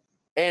 yeah.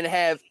 And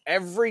have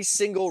every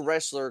single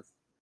wrestler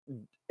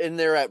in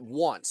there at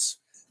once.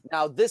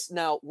 Now,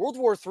 World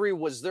War III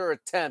was their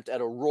attempt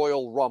at a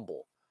Royal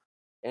Rumble.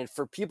 And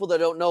for people that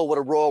don't know what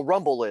a Royal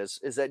Rumble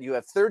is that you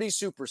have 30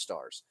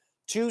 superstars,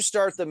 2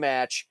 start the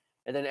match,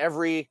 and then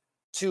every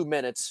 2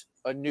 minutes,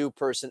 a new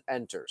person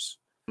enters.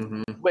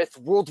 Mm-hmm. With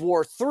World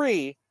War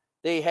III,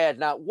 they had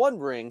not 1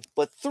 ring,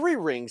 but 3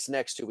 rings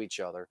next to each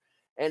other.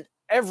 And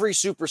every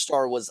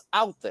superstar was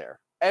out there.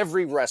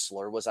 Every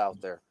wrestler was out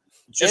there.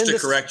 Just to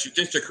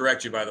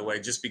correct you, by the way,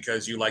 just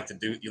because you like to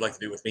do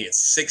with me,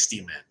 it's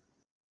 60 men.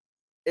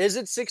 Is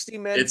it 60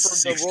 men it's for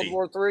 60. the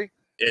World War III?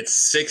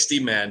 It's 60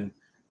 men.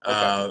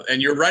 Okay.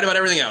 And you're right about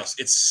everything else.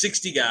 It's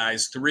 60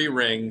 guys, 3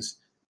 rings.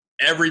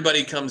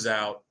 Everybody comes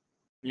out.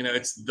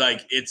 It's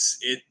like it's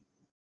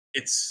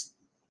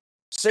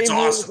same it's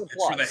rules awesome. apply.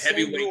 It's for the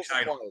heavyweight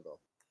title.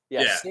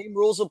 Yeah, same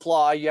rules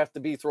apply. You have to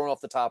be thrown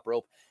off the top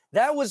rope.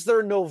 That was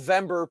their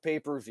November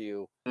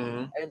pay-per-view.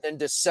 Mm-hmm. And then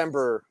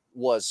December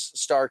was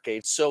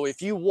Starrcade. So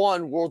if you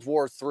won World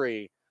War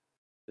III,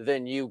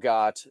 then you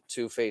got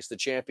to face the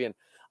champion.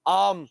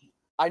 I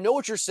I know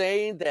what you're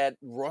saying, that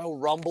Royal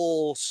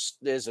Rumble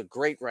is a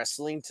great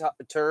wrestling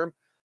term,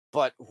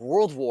 but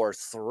World War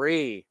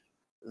III,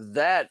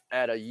 that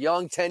at a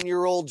young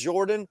 10-year-old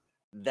Jordan,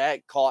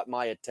 that caught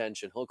my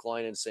attention. Hook,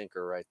 line, and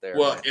sinker right there.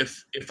 Well, man.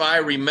 if I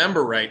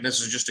remember right, and this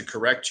is just to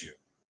correct you,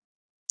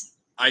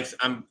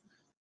 I'm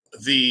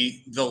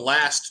the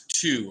last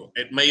two.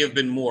 It may have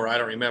been more. I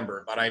don't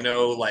remember, but I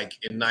know like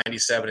in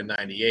 '97 and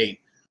 '98,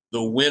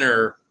 the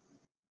winner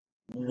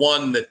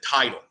won the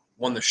title,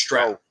 won the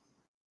strap.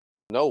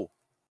 No.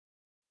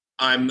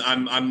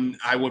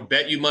 I would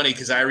bet you money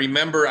because I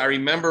remember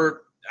in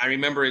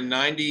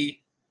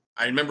 '90,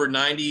 I remember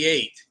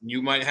 '98.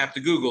 You might have to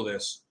Google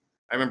this.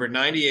 I remember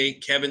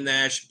 '98. Kevin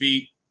Nash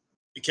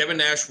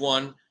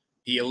won.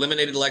 He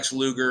eliminated Lex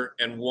Luger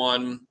and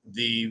won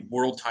the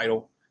world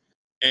title.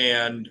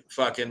 And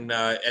fucking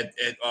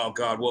oh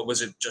god, what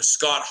was it? Just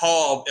Scott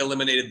Hall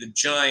eliminated the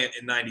Giant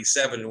in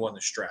 '97 and won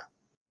the strap.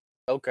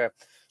 Okay.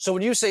 So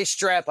when you say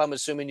strap, I'm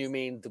assuming you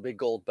mean the big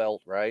gold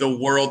belt, right? The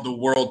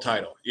world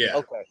title. Yeah.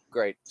 Okay,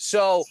 great.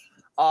 So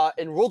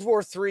in World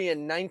War III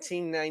in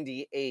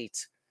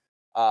 1998,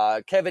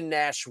 Kevin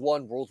Nash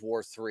won World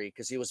War III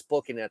because he was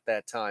booking at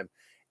that time.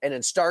 And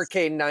in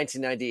Starrcade in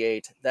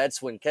 1998, that's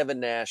when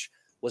Kevin Nash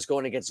was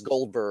going against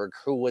Goldberg,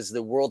 who was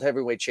the world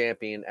heavyweight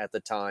champion at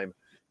the time.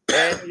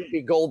 And it would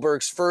be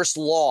Goldberg's first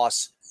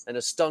loss in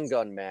a stun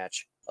gun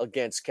match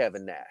against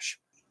Kevin Nash.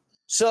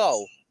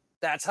 So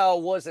that's how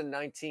it was in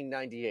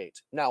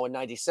 1998. Now in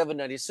 97,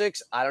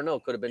 96, I don't know.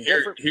 Could have been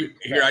different.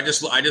 Here, I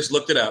just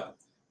looked it up.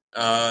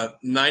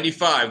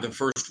 95, the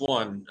first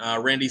one.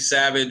 Randy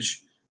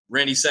Savage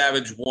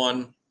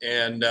won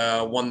and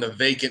won the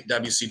vacant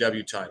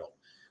WCW title.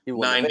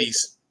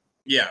 90s,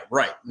 yeah,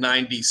 right.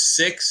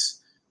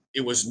 96,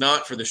 it was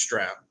not for the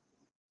strap.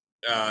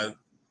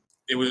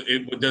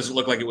 It doesn't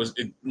look like it was.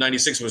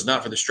 96 was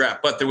not for the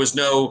strap, but there was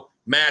no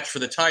match for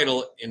the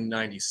title in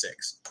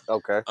 96.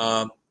 Okay.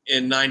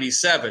 In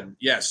 97,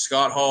 yes,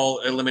 Scott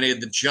Hall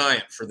eliminated the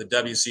Giant for the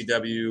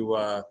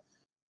WCW.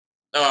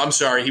 I'm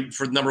sorry,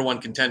 for number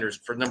one contenders,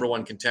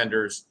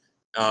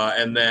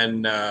 and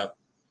then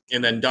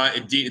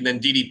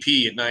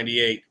DDP at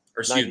 98. Or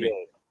excuse 98.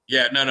 Me,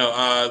 yeah,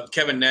 no,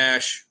 Kevin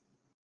Nash.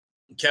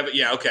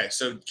 Yeah, okay,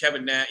 so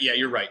Kevin Nash. Yeah,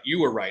 you're right. You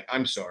were right.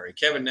 I'm sorry,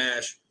 Kevin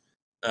Nash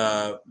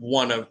got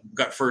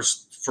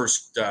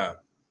first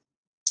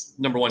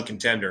number one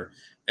contender,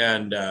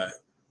 and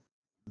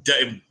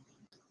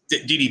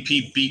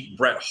DDP beat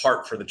Bret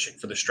Hart for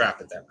the strap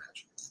at that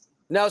match.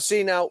 Now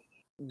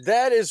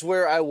that is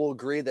where I will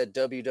agree that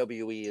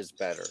WWE is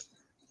better,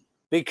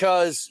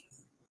 because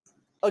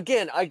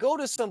again, I go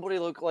to somebody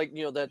look like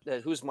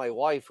that who's my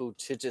wife, who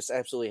just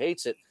absolutely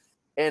hates it,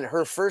 and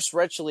her first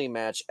wrestling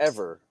match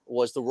ever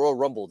was the Royal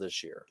Rumble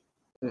this year.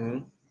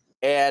 Mm-hmm.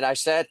 And I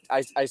said,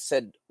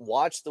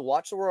 watch the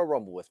Royal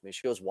Rumble with me.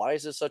 She goes, why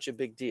is this such a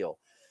big deal?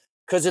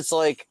 Because it's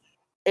like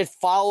it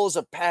follows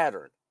a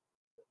pattern.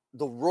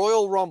 The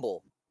Royal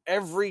Rumble,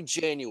 every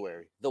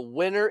January, the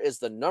winner is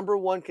the number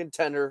one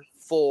contender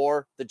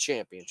for the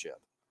championship.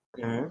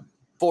 Mm-hmm.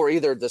 For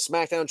either the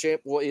SmackDown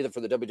champ, well, either for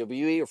the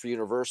WWE or for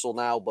Universal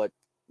now, but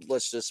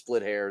let's just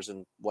split hairs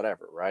and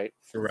whatever, right?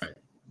 Right.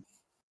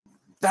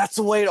 That's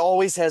the way it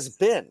always has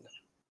been,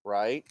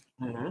 right?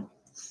 Mm-hmm.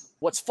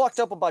 What's fucked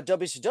up about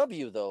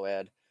WCW, though,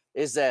 Ed,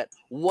 is that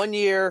 1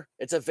 year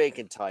it's a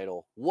vacant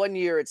title. 1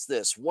 year it's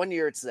this. 1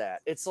 year it's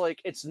that. It's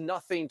like it's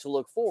nothing to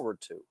look forward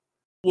to.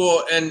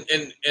 Well, and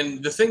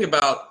the thing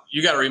about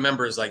you got to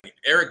remember is like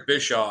Eric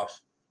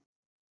Bischoff,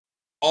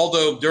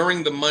 although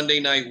during the Monday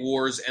Night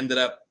Wars ended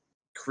up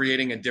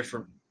creating a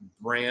different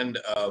brand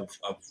of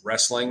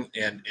wrestling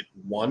and it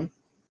won.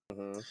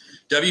 Mm-hmm.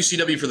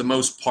 WCW for the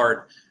most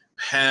part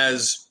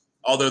has,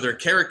 although their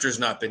character's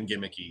not been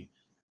gimmicky,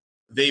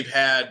 they've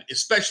had,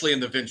 especially in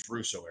the Vince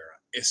Russo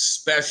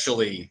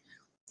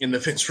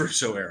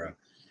era,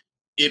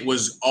 it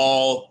was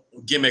all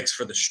gimmicks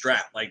for the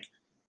strap. Like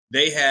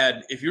they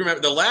had, if you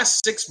remember, the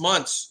last 6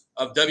 months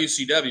of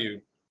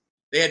WCW,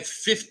 they had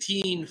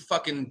 15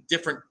 fucking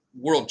different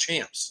world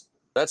champs.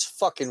 That's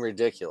fucking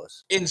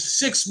ridiculous. In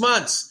 6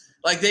 months,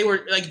 like they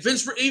were like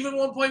Vince. Even at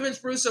one point,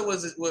 Vince Russo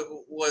was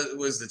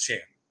the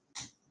champ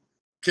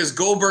because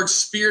Goldberg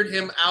speared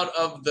him out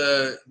of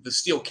the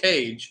steel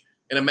cage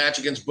in a match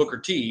against Booker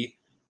T,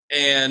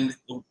 and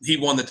he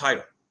won the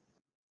title.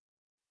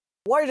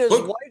 Why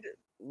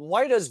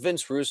does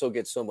Vince Russo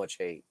get so much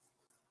hate?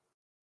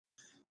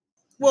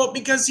 Well,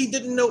 because he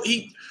didn't know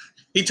he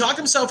talked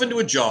himself into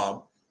a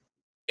job,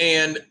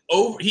 and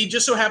he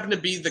just so happened to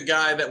be the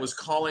guy that was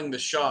calling the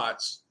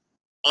shots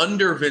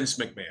under Vince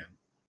McMahon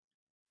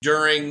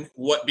during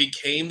what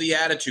became the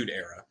Attitude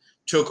Era,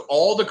 took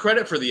all the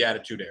credit for the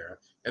Attitude Era,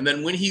 and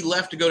then when he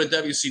left to go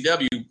to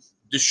WCW,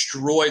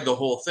 destroyed the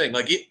whole thing.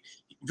 Like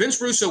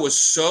Vince Russo was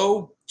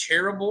so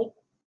terrible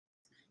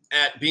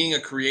at being a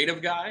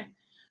creative guy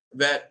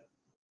that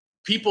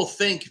people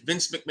think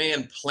Vince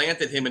McMahon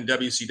planted him in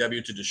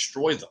WCW to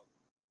destroy them.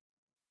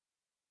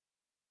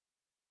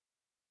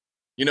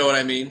 You know what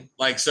I mean?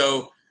 Like,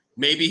 so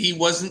maybe he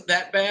wasn't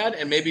that bad,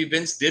 and maybe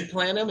Vince did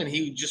plant him, and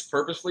he just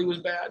purposefully was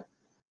bad.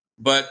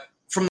 But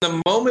from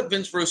the moment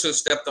Vince Russo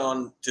stepped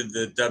on to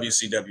the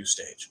WCW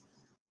stage,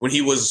 when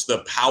he was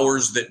the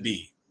powers that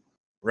be,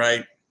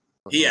 right?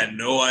 He had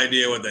no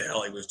idea what the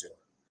hell he was doing.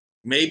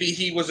 Maybe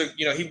he was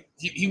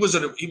he was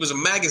a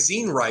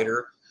magazine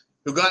writer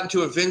who got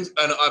into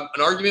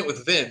an argument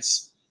with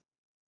Vince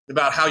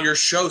about how your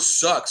show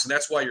sucks and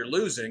that's why you're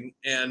losing,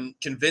 and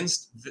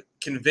convinced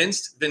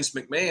Vince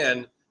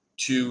McMahon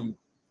to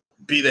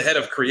be the head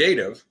of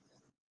creative,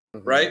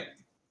 right?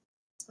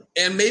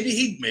 And maybe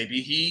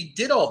he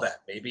did all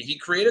that. Maybe he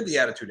created the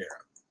Attitude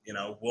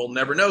Era. We'll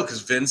never know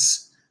because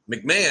Vince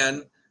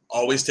McMahon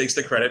always takes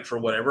the credit for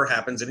whatever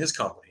happens in his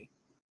company,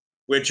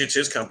 which it's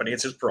his company,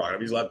 it's his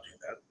prerogative. He's allowed to do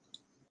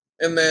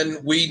that. And then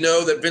we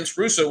know that Vince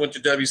Russo went to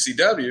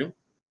WCW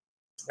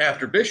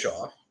after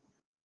Bischoff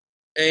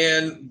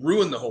and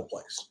ruined the whole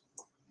place.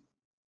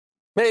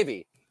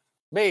 Maybe.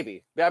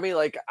 I mean,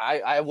 like,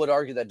 I would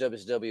argue that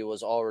WCW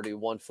was already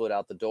 1 foot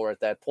out the door at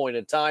that point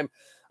in time.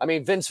 I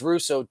mean, Vince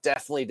Russo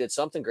definitely did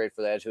something great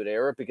for the Attitude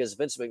Era because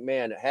Vince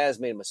McMahon has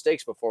made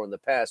mistakes before in the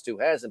past. Who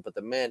hasn't? But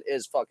the man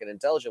is fucking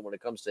intelligent when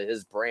it comes to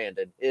his brand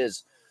and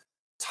his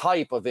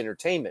type of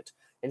entertainment.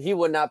 And he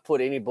would not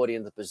put anybody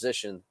in the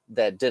position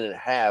that didn't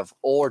have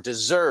or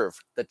deserve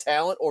the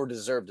talent or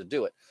deserve to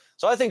do it.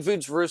 So I think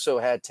Vince Russo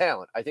had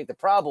talent. I think the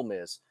problem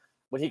is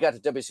when he got to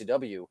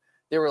WCW,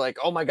 they were like,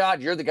 oh my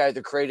God, you're the guy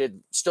that created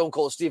Stone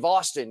Cold Steve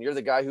Austin. You're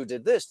the guy who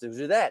did this, who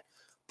did that.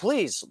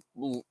 Please,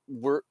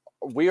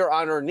 we are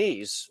on our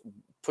knees.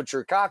 Put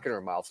your cock in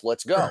our mouth.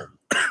 Let's go.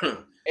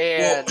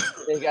 And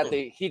they got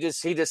he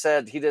just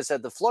had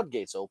the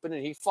floodgates open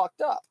and he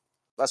fucked up.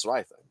 That's what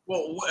I think.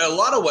 Well, a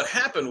lot of what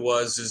happened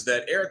is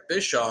that Eric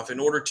Bischoff, in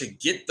order to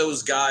get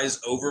those guys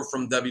over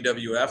from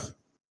WWF,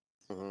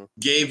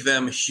 gave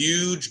them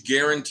huge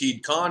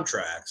guaranteed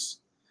contracts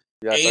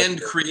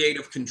and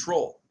creative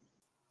control.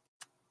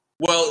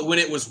 Well, when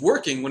it was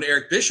working, when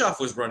Eric Bischoff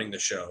was running the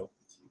show,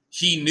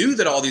 he knew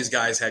that all these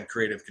guys had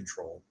creative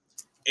control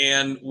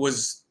and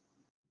was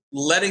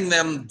letting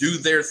them do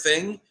their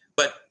thing,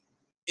 but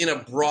in a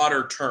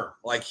broader term.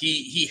 Like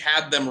he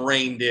had them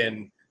reined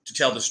in to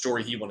tell the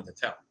story he wanted to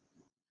tell.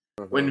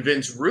 When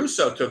Vince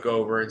Russo took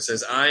over and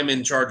says, I'm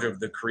in charge of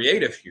the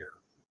creative here,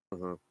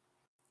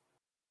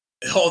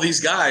 all these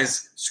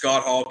guys,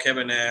 Scott Hall,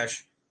 Kevin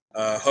Nash,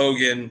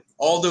 Hogan,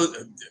 all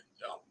those,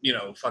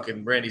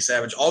 fucking Randy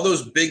Savage, all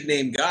those big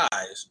name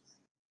guys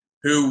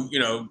who,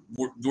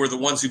 were the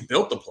ones who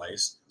built the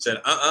place, said,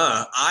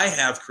 I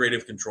have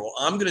creative control.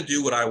 I'm going to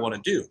do what I want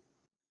to do.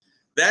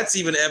 That's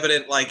even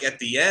evident, like at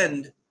the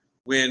end,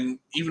 when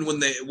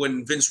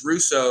Vince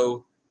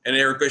Russo and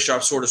Eric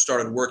Bischoff sort of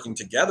started working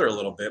together a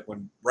little bit,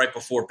 right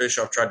before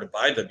Bischoff tried to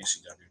buy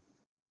WCW,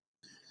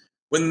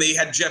 when they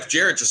had Jeff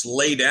Jarrett just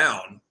lay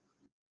down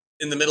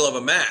in the middle of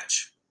a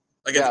match,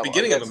 like at the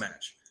beginning of a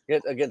match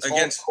against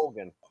Hulk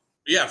Hogan.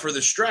 Yeah, for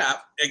the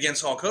strap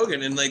against Hulk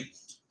Hogan. And like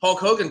Hulk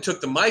Hogan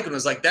took the mic and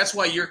was like, that's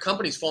why your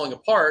company's falling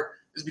apart,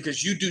 is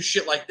because you do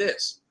shit like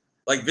this.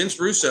 Like Vince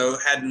Russo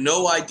had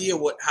no idea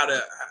how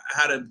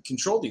to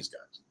control these guys.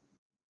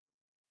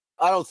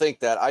 I don't think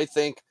that. I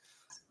think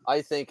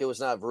it was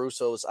not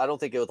Russo's. I don't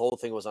think the whole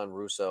thing was on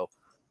Russo.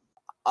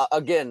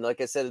 Again,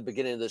 like I said at the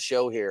beginning of the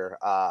show here,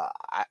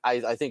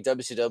 I think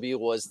WCW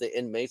was the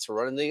inmates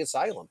running the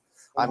asylum.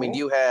 I mean,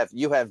 you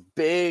have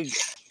big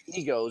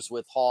egos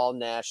with Hall,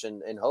 Nash,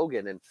 and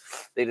Hogan, and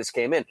they just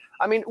came in.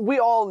 I mean, we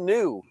all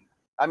knew.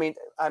 I mean,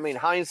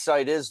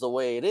 hindsight is the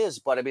way it is,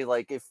 but I mean,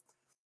 like,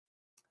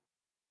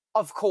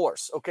 of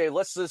course, okay,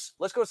 let's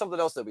go to something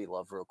else that we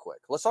love real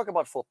quick. Let's talk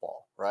about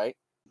football, right?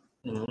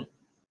 Mm-hmm.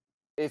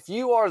 If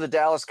you are the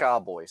Dallas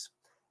Cowboys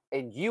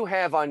and you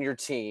have on your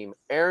team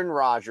Aaron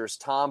Rodgers,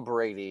 Tom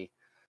Brady,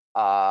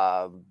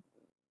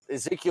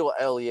 Ezekiel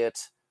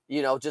Elliott,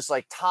 just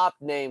like top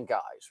name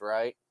guys,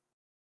 right?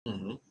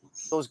 Mm-hmm.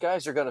 Those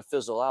guys are going to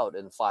fizzle out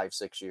in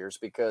 5-6 years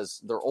because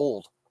they're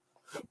old,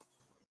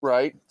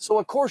 right? So,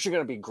 of course, you're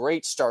going to be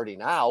great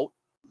starting out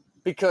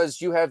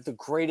because you have the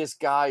greatest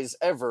guys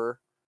ever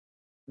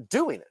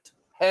doing it.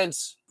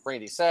 Hence,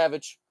 Randy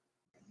Savage,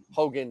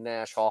 Hogan,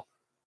 Nash, Hall.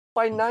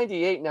 By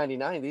 98,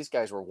 99, these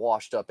guys were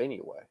washed up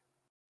anyway.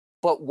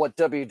 But what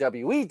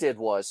WWE did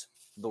was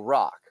The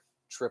Rock,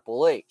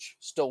 Triple H,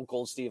 Stone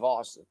Cold Steve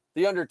Austin,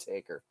 The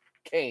Undertaker,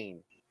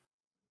 Kane.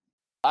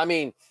 I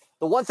mean,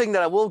 the one thing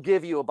that I will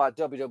give you about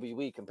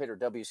WWE compared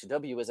to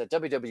WCW is that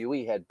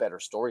WWE had better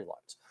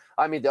storylines.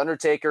 I mean, The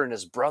Undertaker and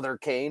his brother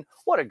Kane,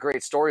 what a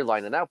great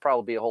storyline. And that'll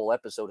probably be a whole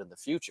episode in the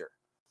future.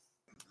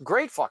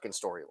 Great fucking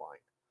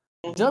storyline.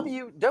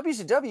 Mm-hmm.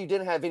 WCW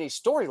didn't have any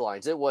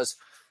storylines. It was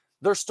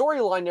their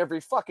storyline every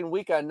fucking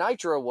week on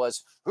Nitro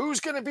was, who's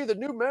going to be the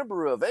new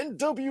member of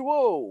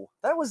NWO?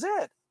 That was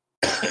it.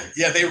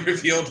 Yeah, they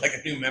revealed like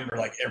a new member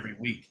like every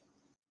week.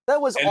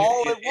 That was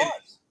all it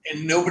was.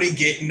 And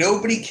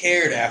nobody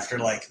cared after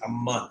like a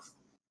month.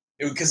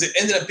 Because it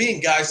ended up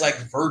being guys like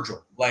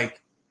Virgil,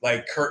 like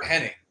Kurt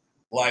Hennig,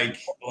 like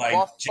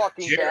Buff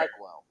fucking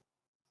Bagwell.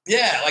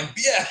 Yeah,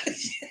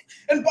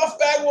 and Buff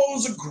Bagwell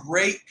was a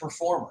great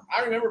performer.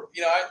 I remember,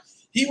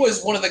 he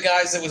was one of the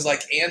guys that was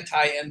like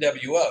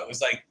anti-NWO. It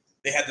was like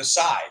they had the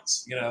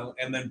sides,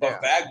 and then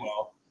Buff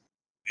Bagwell,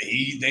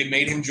 they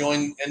made him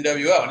join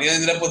NWO, and he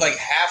ended up with like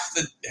half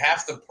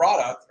the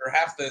product or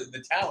half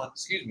the talent,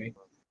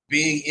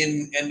 being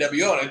in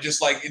NWO, and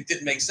it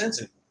didn't make sense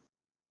anymore.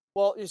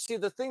 Well, you see,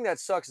 the thing that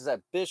sucks is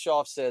that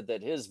Bischoff said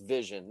that his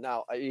vision,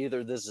 now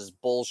either this is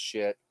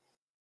bullshit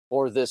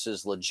or this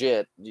is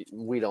legit,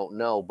 we don't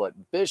know, but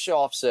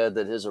Bischoff said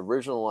that his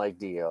original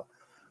idea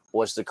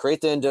was to create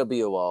the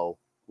NWO,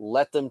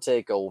 let them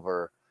take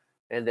over,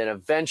 and then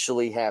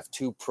eventually have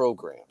two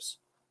programs.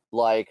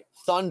 Like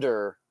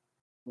Thunder,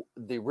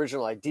 the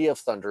original idea of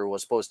Thunder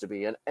was supposed to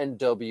be an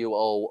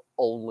NWO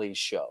only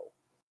show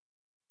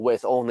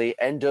with only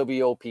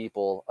NWO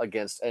people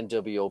against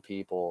NWO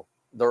people,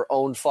 their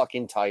own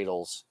fucking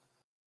titles,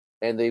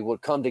 and they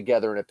would come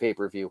together in a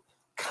pay-per-view.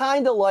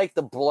 Kind of like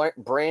the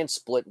brand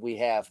split we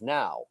have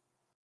now.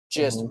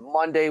 Just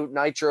Monday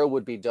Nitro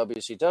would be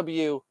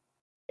WCW,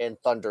 and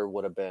Thunder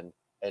would have been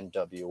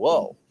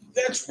NWO.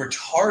 That's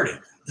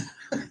retarded.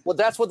 Well,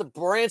 that's what the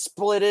brand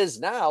split is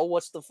now.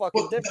 What's the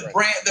fucking difference?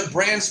 The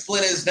brand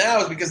split is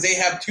now is because they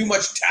have too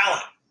much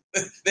talent.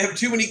 They have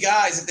too many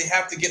guys that they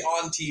have to get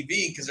on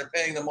TV because they're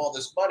paying them all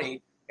this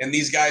money, and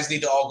these guys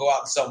need to all go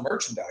out and sell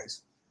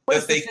merchandise. But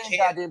it's the same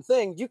goddamn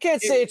thing. You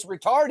can't say it's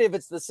retarded if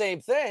it's the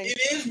same thing.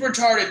 It is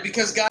retarded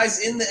because guys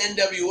in the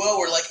NWO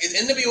are like,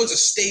 NWO is a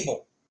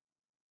stable.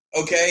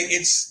 Okay?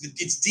 It's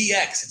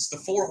DX. It's the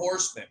Four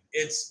Horsemen.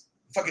 It's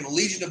fucking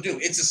Legion of Doom.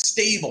 It's a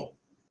stable.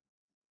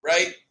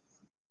 Right?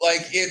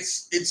 Like,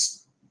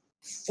 it's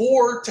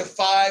 4 to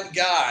 5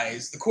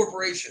 guys, the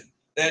corporation,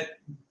 that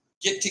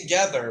get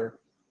together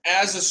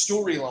as a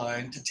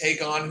storyline to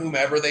take on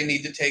whomever they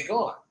need to take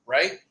on.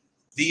 Right?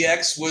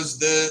 DX was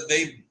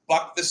they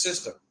bucked the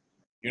system.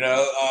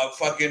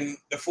 Fucking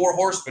the Four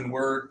Horsemen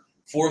were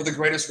 4 of the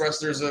greatest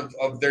wrestlers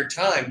of their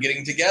time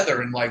getting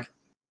together and like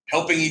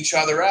helping each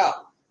other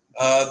out.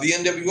 The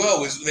NWO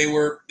was they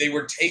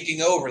were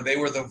taking over. They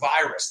were the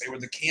virus. They were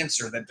the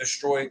cancer that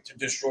destroyed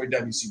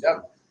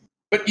WCW.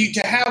 But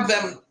to have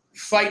them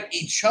fight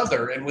each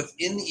other and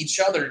within each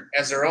other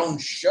as their own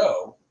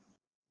show,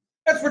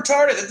 that's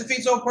retarded. That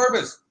defeats all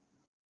purpose.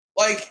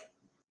 Like,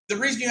 the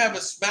reason you have a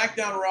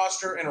SmackDown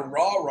roster and a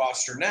Raw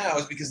roster now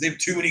is because they have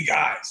too many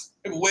guys.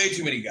 They have way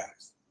too many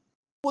guys.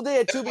 Well, they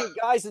had too many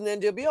guys in the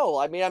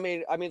NWO. I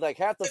mean, like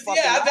half the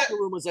fucking locker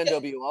room was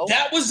NWO.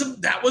 That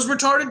was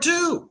retarded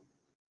too.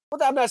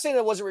 Well, I'm not saying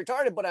that wasn't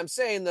retarded, but I'm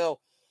saying though,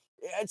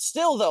 it's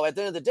still though at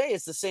the end of the day,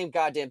 it's the same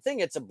goddamn thing.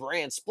 It's a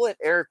brand split.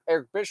 Eric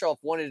Bischoff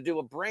wanted to do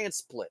a brand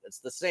split. It's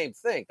the same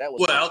thing.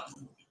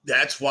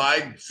 That's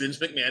why Vince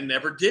McMahon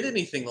never did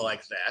anything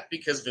like that,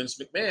 because Vince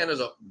McMahon is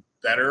a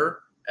better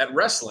at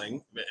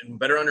wrestling and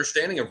better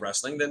understanding of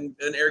wrestling than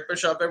Eric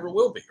Bischoff ever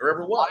will be or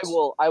ever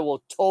was. I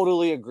will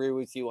totally agree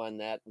with you on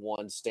that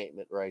one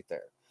statement right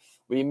there.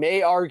 We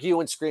may argue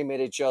and scream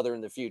at each other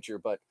in the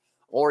future,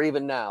 or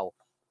even now,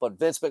 but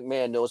Vince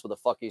McMahon knows what the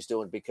fuck he's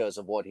doing because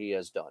of what he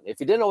has done. If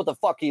he didn't know what the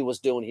fuck he was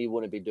doing, he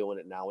wouldn't be doing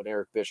it now, and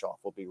Eric Bischoff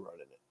will be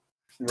running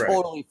it. Right.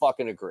 Totally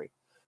fucking agree.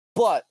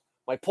 But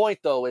my point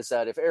though is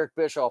that if Eric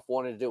Bischoff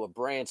wanted to do a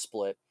brand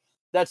split,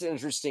 that's an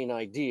interesting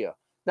idea.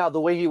 Now,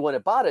 the way he went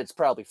about it, it's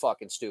probably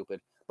fucking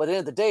stupid. But at the end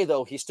of the day,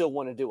 though, he still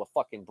wanted to do a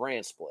fucking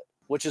brand split,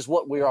 which is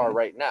what we are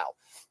right now.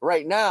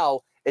 Right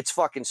now, it's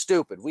fucking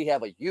stupid. We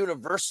have a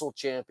Universal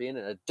Champion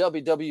and a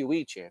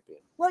WWE Champion.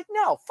 Like,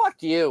 no, fuck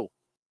you.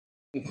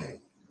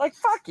 Like,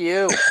 fuck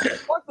you.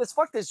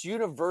 Fuck this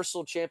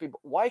Universal Champion.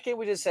 Why can't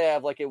we just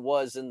have, like it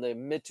was in the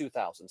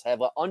mid-2000s, have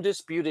an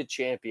undisputed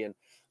champion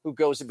who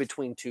goes in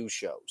between two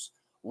shows?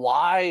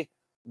 Why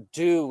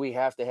do we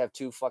have to have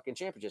two fucking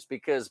championships?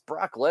 Because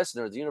Brock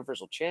Lesnar, the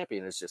Universal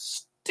Champion, is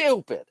just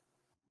stupid.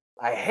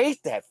 I hate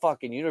that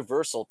fucking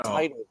Universal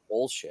title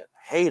bullshit.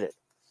 Hate it.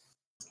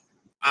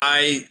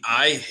 I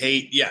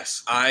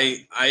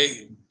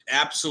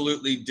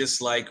absolutely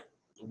dislike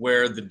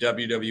where the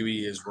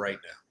WWE is right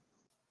now.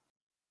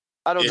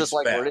 I don't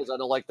dislike where it is. I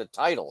don't like the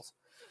titles.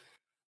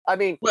 I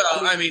mean,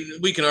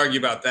 we can argue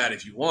about that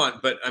if you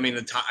want, but I mean,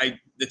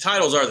 the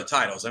titles are the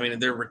titles. I mean,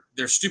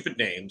 they're stupid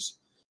names.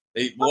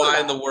 Why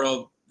in the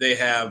world they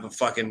have a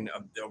fucking?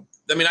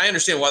 I mean, I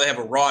understand why they have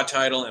a Raw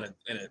title and a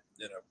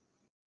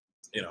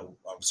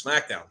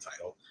SmackDown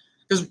title,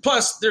 because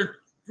plus they're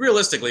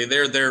realistically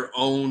they're their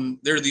own.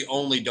 They're the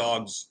only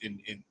dogs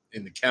in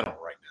the kennel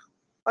right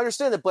now. I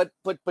understand that,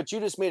 but you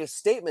just made a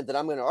statement that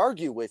I'm going to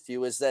argue with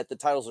you is that the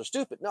titles are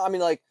stupid. No, I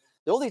mean, like,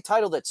 the only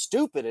title that's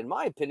stupid, in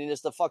my opinion, is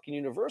the fucking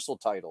Universal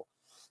title,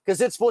 because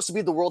it's supposed to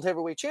be the World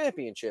Heavyweight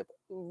Championship,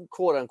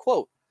 quote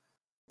unquote.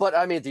 But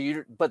I mean,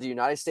 the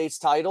United States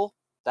title,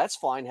 that's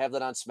fine. Have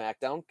that on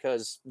SmackDown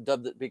because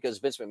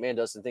Vince McMahon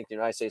doesn't think the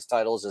United States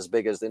title is as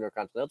big as the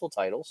Intercontinental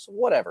title, so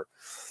whatever.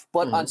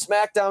 But on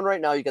SmackDown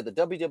right now, you got the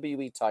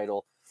WWE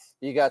title,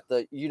 you got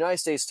the United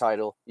States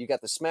title, you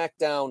got the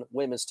SmackDown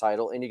Women's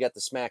title, and you got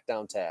the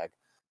SmackDown tag.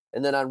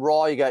 And then on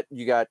Raw, you got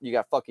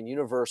fucking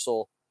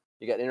Universal,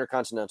 you got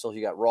Intercontinental,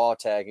 you got Raw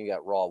tag, and you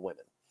got Raw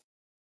Women,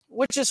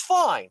 which is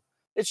fine.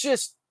 It's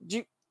just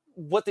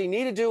what they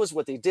need to do is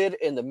what they did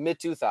in the mid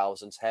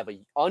 2000s, have a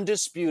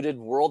undisputed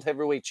world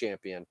heavyweight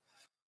champion.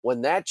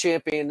 When that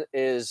champion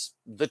is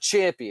the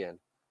champion,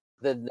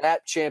 then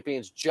that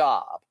champion's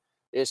job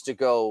is to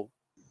go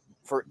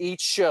for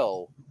each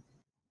show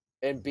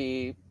and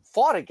be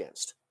fought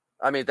against.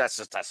 I mean, that's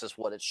just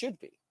what it should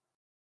be.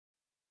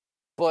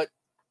 But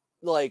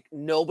like,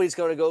 nobody's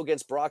going to go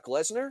against Brock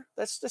Lesnar.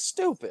 That's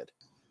stupid.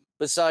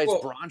 Besides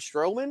Braun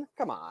Strowman,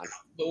 come on.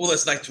 Well,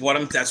 that's what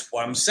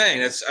I'm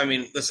saying.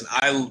 Listen,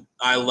 I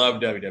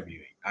love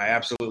WWE. I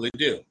absolutely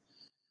do.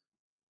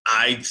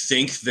 I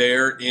think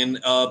they're in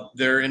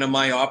a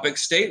myopic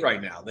state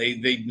right now.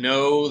 They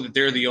know that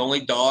they're the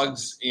only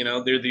dogs.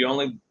 They're the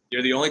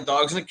only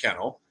dogs in a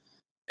kennel,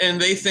 and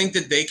they think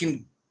that they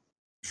can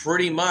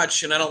pretty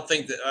much. And I don't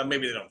think that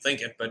maybe they don't think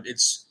it, but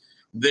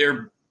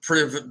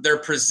they're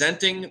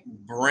presenting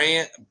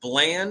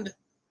bland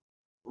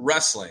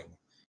wrestling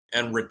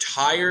and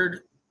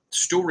retired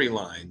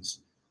storylines,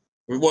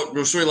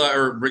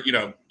 regurgitated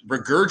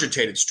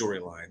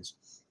storylines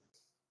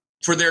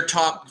for their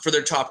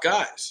top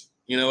guys.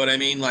 You know what I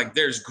mean? Like,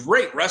 there's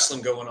great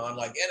wrestling going on.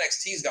 Like,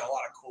 NXT's got a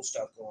lot of cool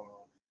stuff going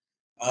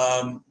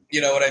on.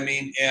 You know what I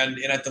mean? And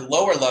at the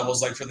lower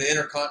levels, like for the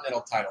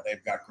Intercontinental title,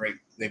 they've got great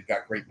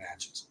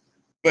matches.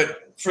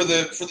 But for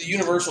the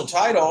Universal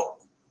title,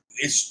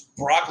 it's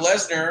Brock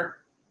Lesnar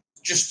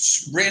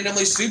just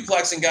randomly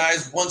suplexing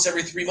guys once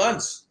every 3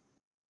 months.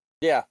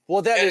 Yeah,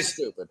 well, that is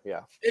stupid.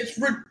 Yeah, it's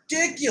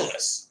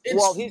ridiculous.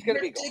 Well, he's going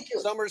to be gone.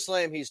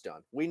 SummerSlam, he's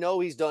done. We know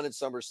he's done at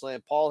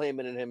SummerSlam. Paul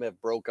Heyman and him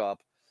have broke up,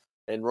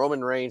 and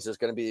Roman Reigns is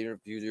going to be the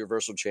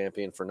Universal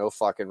Champion for no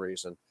fucking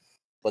reason.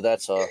 But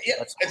that's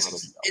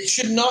it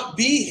should not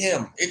be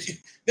him.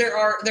 There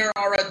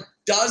are a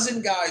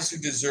dozen guys who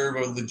deserve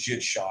a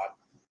legit shot.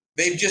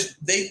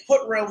 They've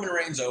put Roman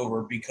Reigns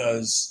over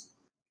because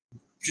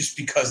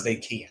they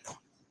can.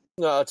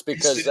 No, it's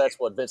because that's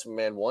what Vince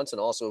McMahon wants, and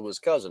also his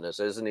cousin is.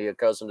 Isn't he a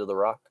cousin to The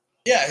Rock?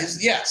 Yeah, he's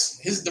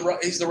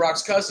The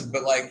Rock's cousin.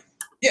 But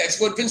it's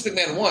what Vince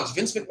McMahon wants.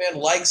 Vince McMahon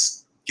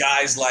likes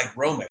guys like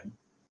Roman,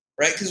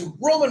 right? Because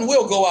Roman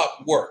will go out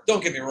and work.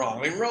 Don't get me wrong.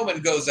 I mean,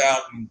 Roman goes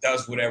out and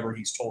does whatever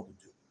he's told to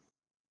do.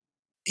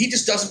 He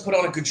just doesn't put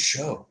on a good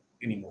show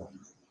anymore.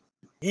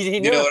 He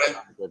never put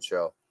on a good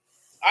show.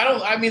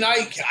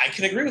 I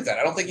can agree with that.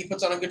 I don't think he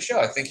puts on a good show.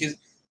 I think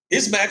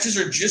his matches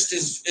are just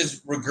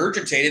as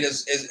regurgitated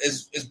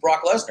as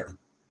Brock Lesnar.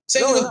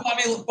 Same thing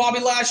with Bobby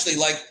Lashley.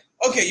 Like,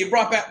 okay, you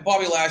brought back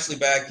Bobby Lashley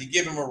back, you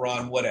give him a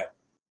run, whatever.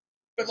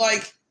 But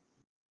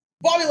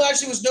Bobby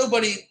Lashley was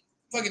nobody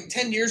fucking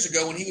 10 years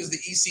ago when he was the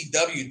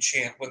ECW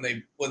champ when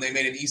they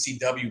made an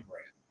ECW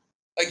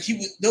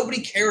brand.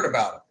 Nobody cared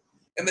about him.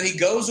 And then he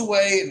goes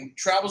away and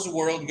travels the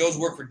world and goes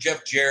work for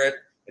Jeff Jarrett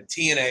at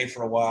TNA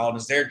for a while and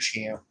is their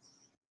champ.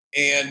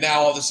 And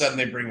now all of a sudden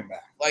they bring him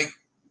back.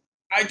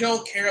 I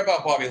don't care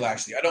about Bobby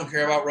Lashley. I don't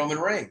care about Roman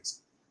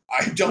Reigns.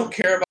 I don't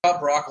care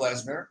about Brock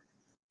Lesnar.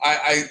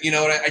 I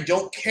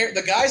don't care.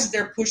 The guys that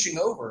they're pushing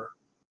over,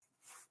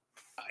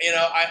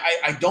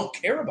 I don't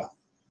care about.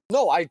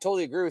 No, I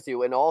totally agree with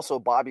you. And also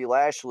Bobby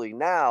Lashley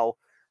now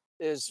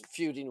is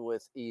feuding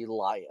with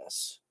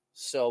Elias.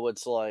 So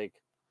it's like,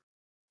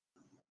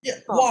 yeah,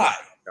 why?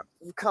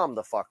 Come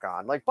the fuck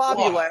on. Like,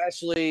 Bobby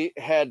Lashley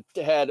had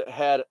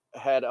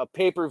a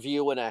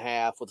pay-per-view and a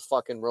half with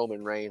fucking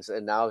Roman Reigns,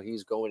 and now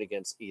he's going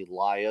against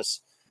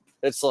Elias.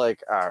 It's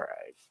like, all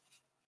right,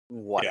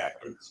 whatever.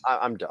 Yeah.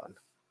 I'm done.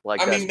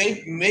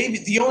 Maybe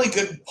the only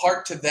good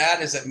part to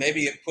that is that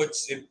maybe it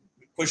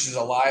pushes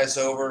Elias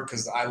over,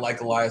 because I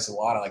like Elias a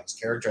lot. I like his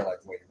character. I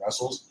like the way he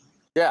wrestles.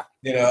 Yeah.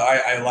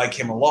 I like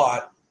him a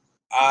lot.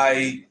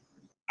 I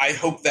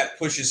hope that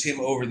pushes him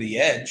over the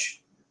edge.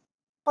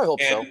 I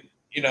hope so.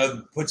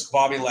 Puts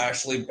Bobby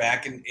Lashley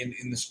back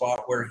in the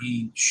spot where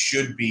he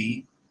should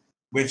be,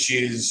 which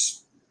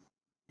is,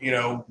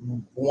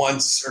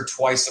 once or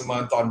twice a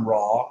month on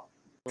Raw.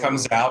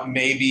 Comes out,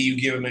 maybe you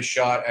give him a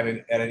shot at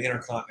an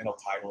Intercontinental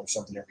title or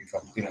something every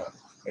couple,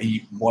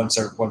 once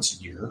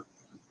a year.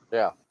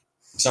 Yeah.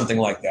 Something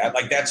like that.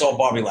 That's all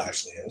Bobby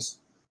Lashley is.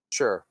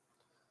 Sure.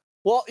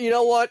 Well, you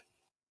know what,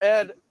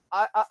 Ed,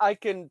 I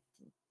can.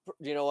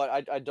 You know what?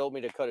 I don't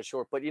mean to cut it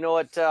short, but you know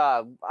what?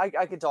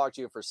 I could talk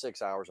to you for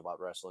 6 hours about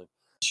wrestling.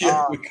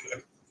 Yeah, we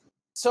could.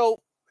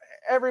 So,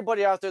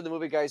 everybody out there in the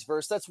Movie Guys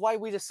verse, that's why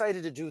we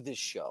decided to do this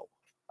show.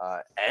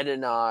 Ed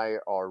and I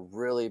are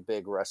really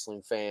big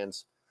wrestling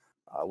fans.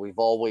 We've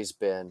always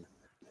been.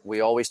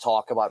 We always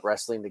talk about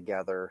wrestling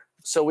together.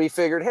 So we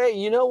figured, hey,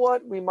 you know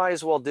what? We might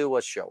as well do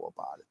a show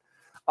about it.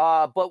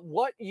 But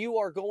what you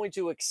are going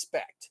to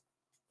expect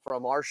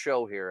from our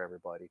show here,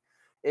 everybody,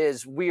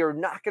 is we are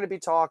not going to be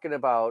talking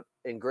about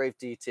in great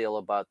detail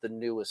about the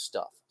newest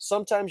stuff.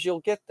 Sometimes you'll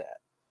get that.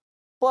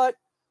 But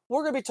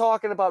we're going to be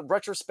talking about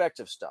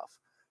retrospective stuff.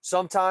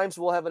 Sometimes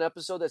we'll have an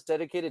episode that's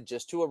dedicated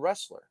just to a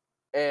wrestler.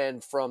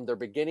 And from their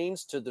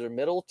beginnings to their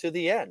middle to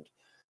the end.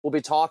 We'll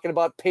be talking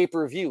about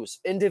pay-per-views,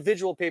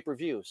 individual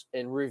pay-per-views,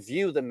 and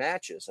review the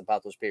matches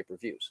about those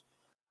pay-per-views.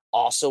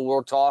 Also,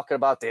 we're talking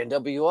about the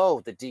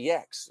NWO, the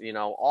DX,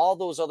 all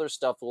those other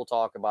stuff we'll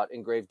talk about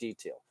in grave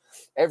detail.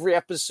 Every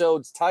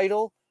episode's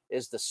title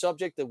is the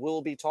subject that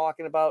we'll be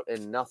talking about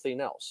and nothing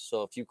else.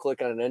 So if you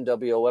click on an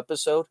NWO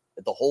episode,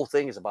 the whole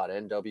thing is about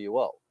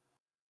NWO.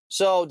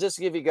 So just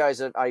to give you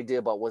guys an idea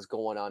about what's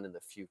going on in the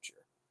future.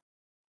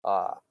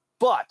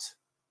 But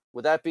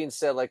with that being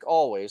said, like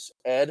always,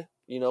 Ed,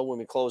 when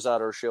we close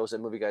out our shows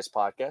at Movie Guys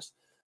Podcast,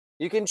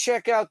 you can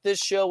check out this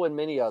show and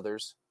many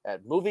others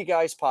at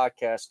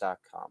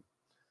movieguyspodcast.com,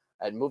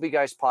 at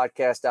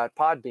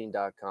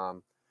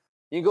movieguyspodcast.podbean.com.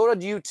 You can go to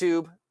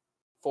YouTube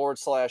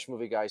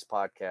 /Movie Guys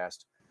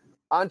Podcast,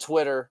 on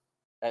Twitter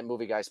at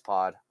Movie Guys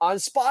Pod, on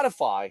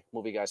Spotify,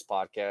 Movie Guys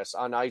Podcast,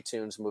 on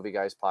iTunes, Movie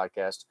Guys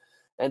Podcast,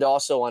 and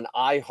also on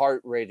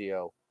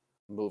iHeartRadio,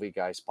 Movie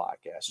Guys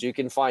Podcast. You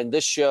can find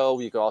this show.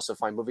 You can also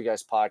find Movie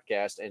Guys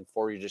Podcast and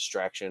For Your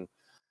Distraction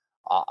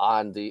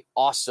on the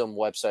awesome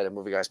website at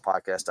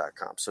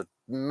movieguyspodcast.com. So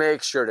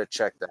make sure to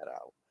check that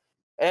out.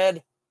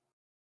 Ed,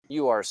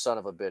 you are a son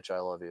of a bitch. I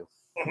love you.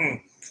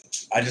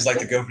 I just like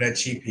to go for that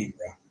cheap heat,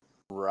 bro.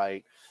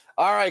 Right.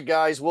 All right,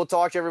 guys. We'll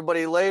talk to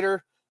everybody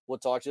later. We'll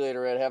talk to you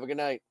later, Ed. Have a good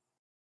night.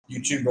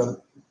 You too,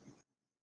 brother.